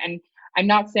ever. And I'm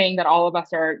not saying that all of us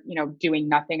are, doing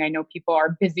nothing. I know people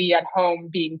are busy at home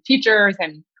being teachers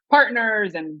and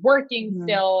partners and working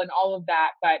still and all of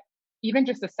that. But even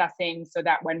just assessing so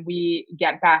that when we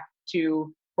get back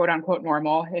to quote unquote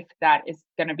normal, if that is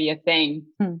going to be a thing,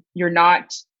 you're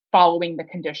not following the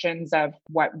conditions of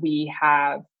what we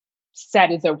have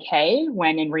said is okay,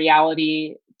 when in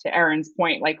reality, to Erin's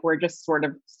point, like we're just sort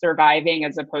of surviving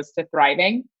as opposed to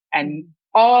thriving. And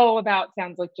all about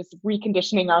sounds like just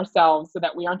reconditioning ourselves so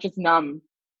that we aren't just numb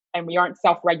and we aren't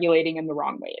self-regulating in the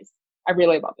wrong ways. I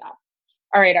really love that.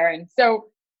 All right, Erin. So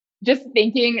just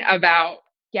thinking about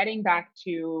getting back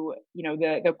to,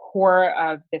 the core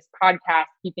of this podcast,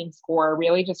 Keeping Score,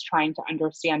 really just trying to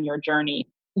understand your journey.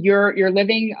 You're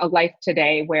living a life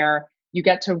today where you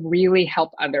get to really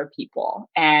help other people,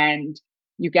 and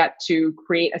you get to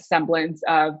create a semblance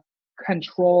of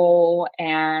control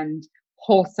and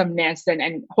wholesomeness,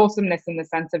 and wholesomeness in the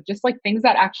sense of just like things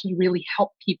that actually really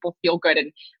help people feel good.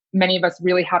 And many of us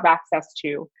really have access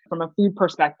to from a food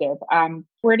perspective.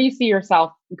 Where do you see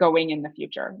yourself going in the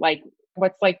future? Like,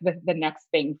 what's like the next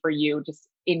thing for you just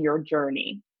in your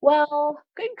journey? Well,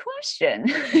 good question.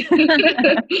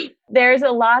 There's a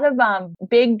lot of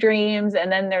big dreams,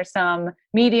 and then there's some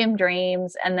medium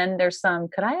dreams, and then there's some,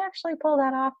 could I actually pull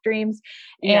that off dreams?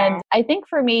 Yeah. And I think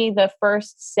for me, the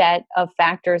first set of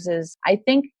factors is, I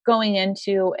think going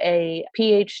into a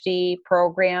PhD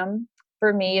program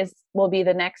for me will be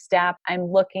the next step. I'm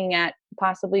looking at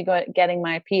possibly getting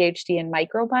my PhD in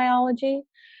microbiology.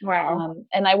 Wow.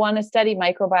 And I want to study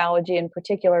microbiology in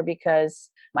particular because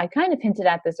I kind of hinted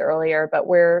at this earlier, but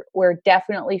we're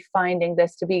definitely finding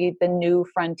this to be the new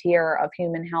frontier of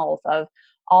human health, of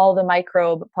all the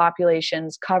microbe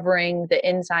populations covering the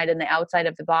inside and the outside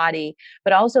of the body.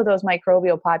 But also those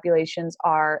microbial populations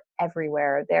are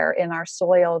everywhere. They're in our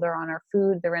soil, they're on our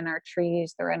food, they're in our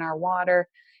trees, they're in our water,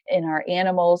 in our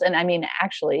animals. And I mean,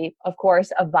 actually, of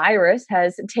course, a virus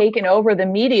has taken over the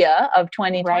media of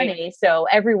 2020. Right. So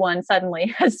everyone suddenly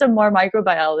has some more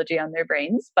microbiology on their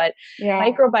brains. But Yeah.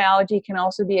 microbiology can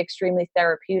also be extremely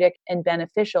therapeutic and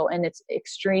beneficial, and it's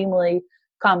extremely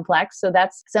complex. So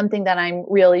that's something that I'm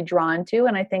really drawn to,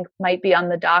 and I think might be on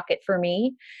the docket for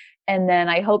me. And then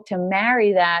I hope to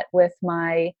marry that with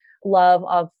my love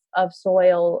of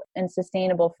soil and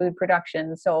sustainable food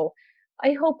production. So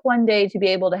I hope one day to be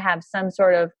able to have some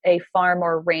sort of a farm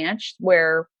or ranch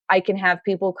where I can have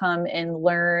people come and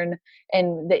learn,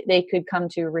 and they could come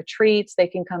to retreats, they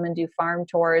can come and do farm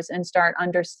tours and start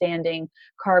understanding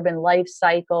carbon life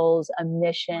cycles,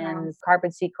 emissions,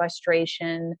 carbon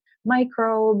sequestration,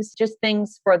 microbes, just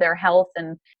things for their health.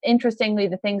 And interestingly,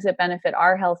 the things that benefit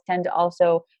our health tend to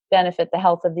also benefit the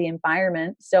health of the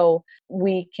environment. So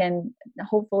we can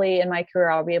hopefully, in my career,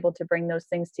 I'll be able to bring those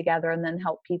things together and then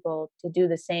help people to do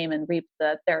the same and reap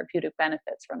the therapeutic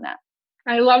benefits from that.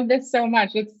 I love this so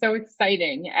much. It's so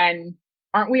exciting. And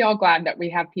aren't we all glad that we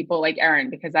have people like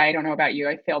Erin? Because I don't know about you,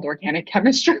 I failed organic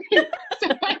chemistry.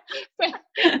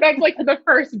 That's like the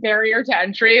first barrier to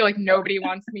entry. Like nobody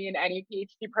wants me in any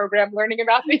PhD program learning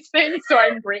about these things. So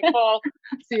I'm grateful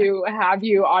to have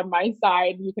you on my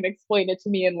side. You can explain it to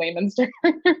me in layman's terms.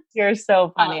 You're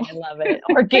so funny. I love it.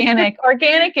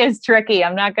 Organic is tricky.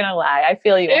 I'm not going to lie. I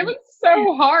feel you. It was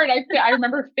so hard. I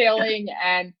remember failing,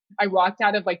 and I walked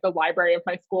out of like the library of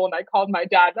my school and I called my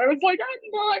dad. And I was like,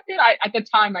 I'm not good. At the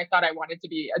time, I thought I wanted to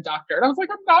be a doctor. And I was like,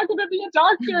 I'm not going to be a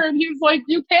doctor. And he was like,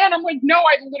 you can. I'm like, no,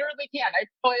 I literally can't. I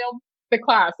failed the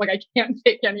class. Like, I can't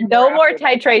take any more. No more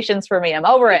titrations for me. I'm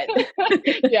over it.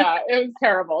 Yeah, it was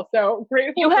terrible. So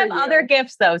grateful. You have other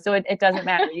gifts though, so it doesn't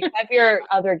matter. You have your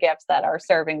other gifts that are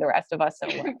serving the rest of us so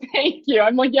well. Thank you.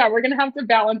 I'm like, yeah, we're going to have to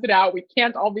balance it out. We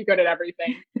can't all be good at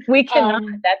everything. We cannot.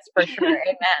 That's for sure.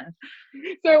 Amen.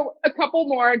 So a couple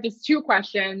more, just two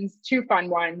questions, two fun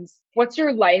ones. What's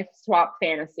your life swap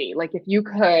fantasy? Like if you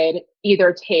could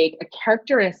either take a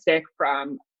characteristic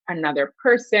from another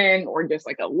person or just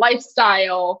like a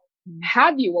lifestyle,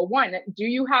 have you a one? Do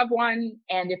you have one?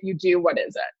 And if you do, what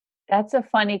is it? That's a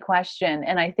funny question.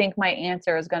 And I think my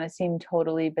answer is going to seem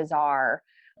totally bizarre.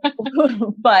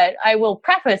 But I will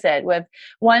preface it with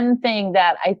one thing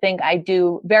that I think I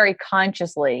do very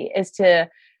consciously is to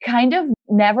kind of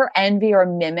never envy or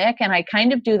mimic. And I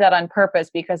kind of do that on purpose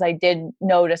because I did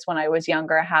notice when I was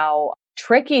younger how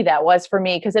tricky that was for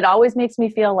me, because it always makes me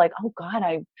feel like, oh God,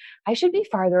 I should be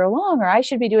farther along, or I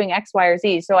should be doing X, Y, or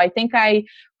Z. So I think I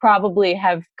probably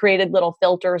have created little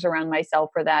filters around myself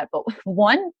for that. But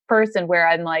one person where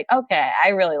I'm like, okay, I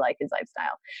really like his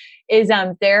lifestyle is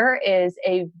there is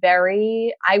a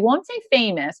very, I won't say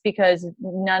famous because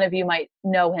none of you might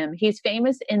know him. He's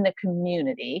famous in the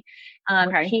community.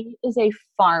 Okay. He is a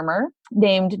farmer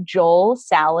named Joel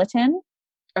Salatin.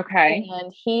 Okay.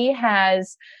 And he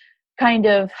has kind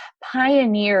of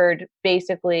pioneered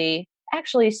basically,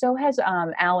 actually, so has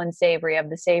Alan Savory of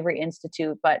the Savory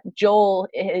Institute, but Joel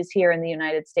is here in the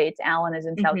United States. Alan is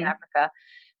in South Africa,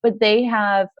 but they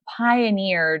have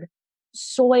pioneered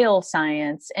soil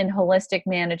science and holistic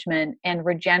management and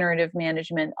regenerative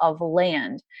management of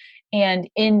land. And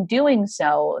in doing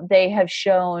so, they have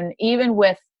shown, even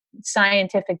with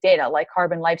scientific data like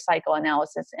carbon life cycle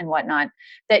analysis and whatnot,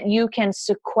 that you can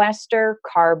sequester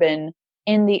carbon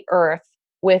in the earth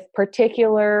with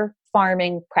particular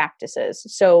farming practices.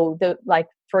 So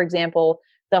for example,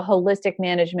 the holistic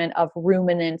management of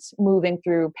ruminants moving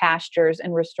through pastures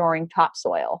and restoring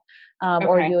topsoil,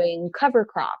 or doing cover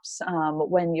crops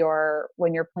when your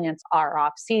plants are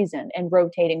off season, and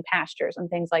rotating pastures and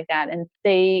things like that. And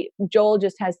Joel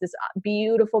just has this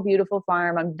beautiful, beautiful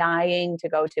farm. I'm dying to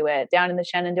go to it down in the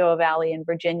Shenandoah Valley in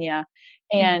Virginia.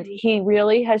 And he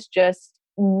really has just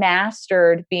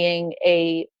mastered being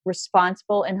a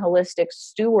responsible and holistic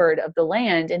steward of the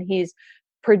land. And he's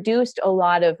produced a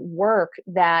lot of work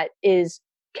that is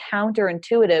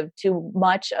counterintuitive to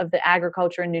much of the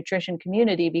agriculture and nutrition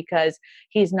community, because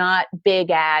he's not big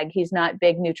ag, he's not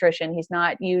big nutrition, he's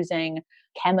not using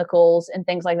chemicals and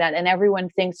things like that. And everyone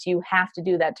thinks you have to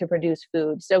do that to produce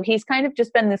food. So he's kind of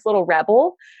just been this little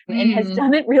rebel and has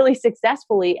done it really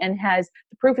successfully, and the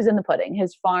proof is in the pudding.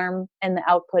 His farm and the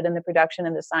output and the production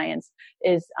and the science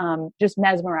is just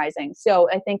mesmerizing. So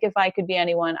I think if I could be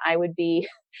anyone, I would be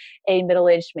a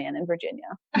middle-aged man in Virginia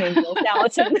named Joel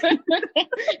Salatin.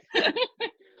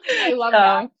 I love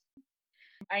that.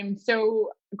 I'm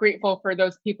so grateful for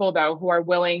those people though who are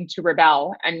willing to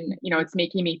rebel. And, it's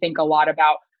making me think a lot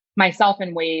about myself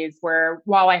in ways where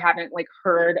while I haven't like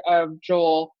heard of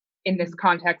Joel in this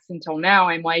context until now,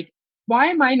 I'm like, why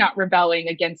am I not rebelling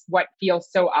against what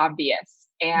feels so obvious?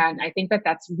 And I think that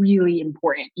that's really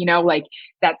important, like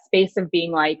that space of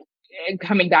being like,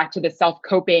 coming back to the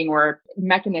self-coping or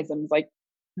mechanisms, like,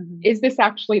 is this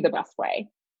actually the best way?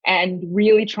 And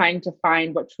really trying to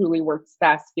find what truly works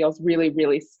best feels really,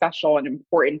 really special and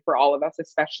important for all of us,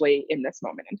 especially in this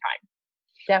moment in time.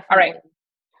 Definitely. All right.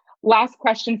 Last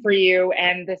question for you.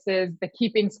 And this is the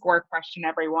keeping score question,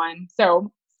 everyone.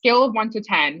 So scale of 1 to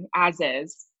 10, as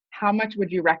is, how much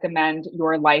would you recommend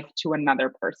your life to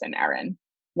another person, Erin?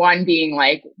 1 being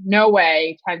like, no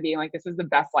way, 10 being like, this is the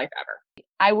best life ever.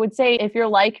 I would say if you're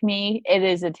like me, it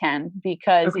is a 10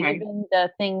 because even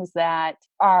the things that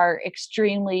are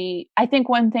extremely, I think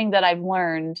one thing that I've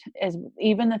learned is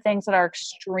even the things that are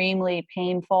extremely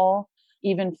painful,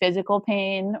 even physical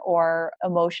pain or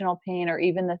emotional pain, or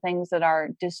even the things that are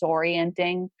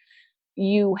disorienting,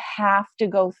 you have to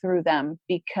go through them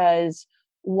because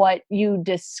what you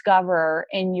discover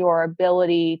in your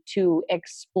ability to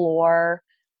explore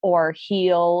or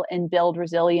heal and build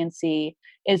resiliency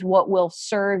is what will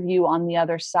serve you on the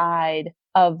other side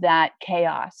of that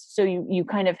chaos. So you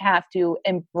kind of have to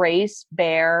embrace,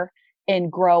 bear,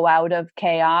 and grow out of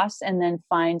chaos and then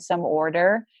find some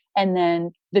order. And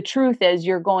then the truth is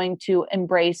you're going to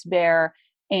embrace, bear,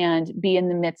 and be in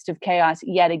the midst of chaos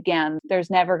yet again.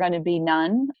 There's never going to be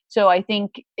none. So I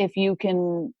think if you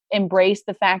can embrace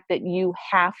the fact that you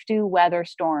have to weather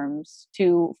storms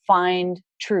to find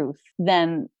truth,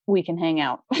 then we can hang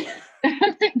out.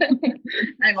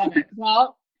 I love it.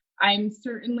 Well, I'm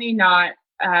certainly not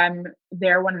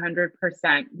there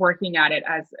 100% working at it,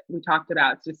 as we talked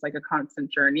about. It's just like a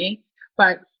constant journey.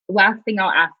 But last thing I'll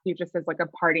ask you, just as like a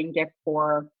parting gift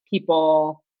for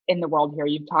people in the world here,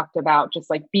 you've talked about just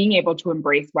like being able to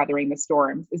embrace weathering the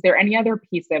storms. Is there any other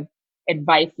piece of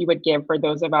advice you would give for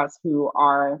those of us who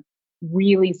are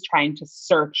really trying to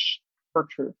search for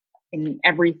truth in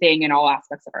everything and all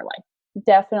aspects of our life?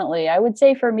 Definitely. I would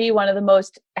say for me, one of the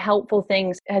most helpful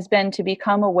things has been to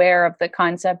become aware of the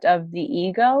concept of the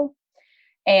ego.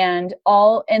 And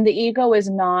the ego is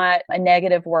not a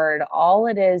negative word. All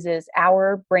it is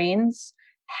our brains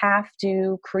have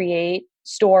to create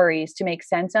stories to make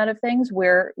sense out of things,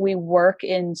 where we work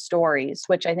in stories,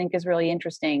 which I think is really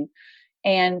interesting.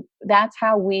 And that's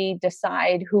how we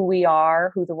decide who we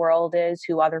are, who the world is,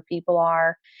 who other people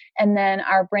are. And then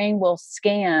our brain will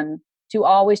scan to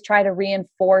always try to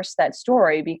reinforce that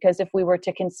story, because if we were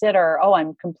to consider, oh,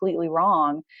 I'm completely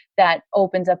wrong, that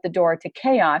opens up the door to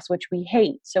chaos, which we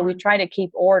hate. So we try to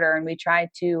keep order and we try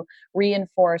to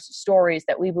reinforce stories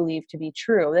that we believe to be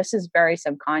true. This is very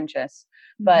subconscious.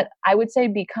 But I would say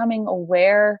becoming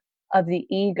aware of the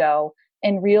ego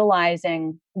and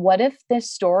realizing, what if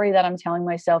this story that I'm telling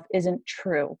myself isn't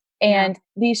true? And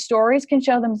these stories can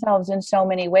show themselves in so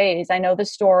many ways. I know the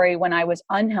story when I was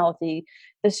unhealthy,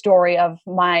 the story of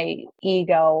my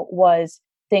ego was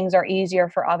things are easier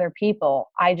for other people.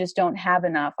 I just don't have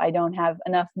enough. I don't have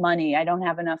enough money. I don't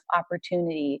have enough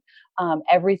opportunity.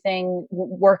 Everything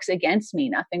works against me.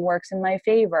 Nothing works in my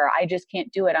favor. I just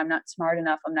can't do it. I'm not smart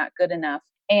enough. I'm not good enough.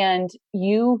 And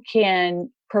you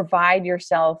can provide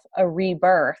yourself a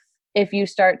rebirth if you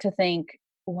start to think,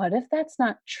 what if that's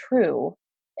not true?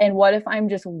 And what if I'm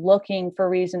just looking for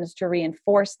reasons to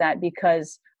reinforce that?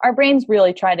 Because our brains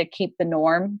really try to keep the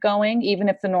norm going, even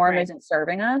if the norm isn't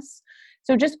serving us.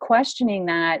 So just questioning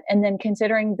that and then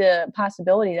considering the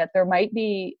possibility that there might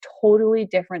be totally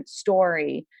different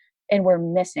story and we're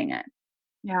missing it.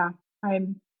 Yeah,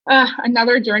 I'm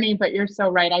another journey, but you're so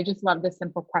right. I just love the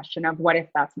simple question of what if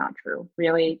that's not true?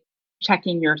 Really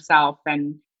checking yourself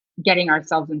and getting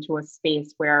ourselves into a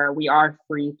space where we are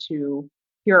free to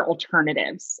hear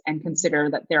alternatives and consider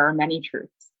that there are many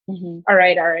truths. All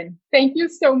right, Erin, thank you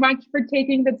so much for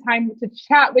taking the time to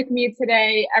chat with me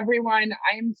today. Everyone,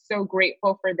 I am so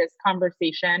grateful for this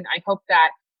conversation. I hope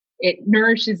that it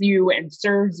nourishes you and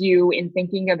serves you in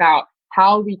thinking about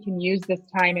how we can use this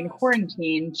time in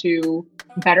quarantine to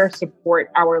better support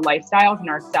our lifestyles and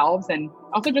ourselves, and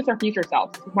also just our future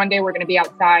selves. One day we're going to be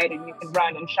outside and you can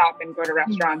run and shop and go to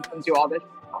restaurants and do all this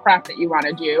crap that you want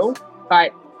to do.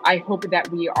 But I hope that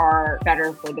we are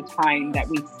better for the time that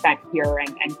we've spent here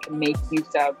and can make use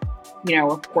of,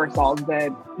 of course, all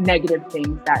the negative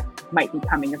things that might be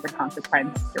coming as a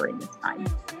consequence during this time.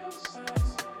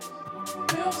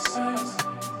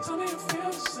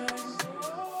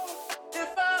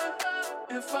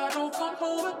 If I don't come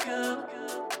home again.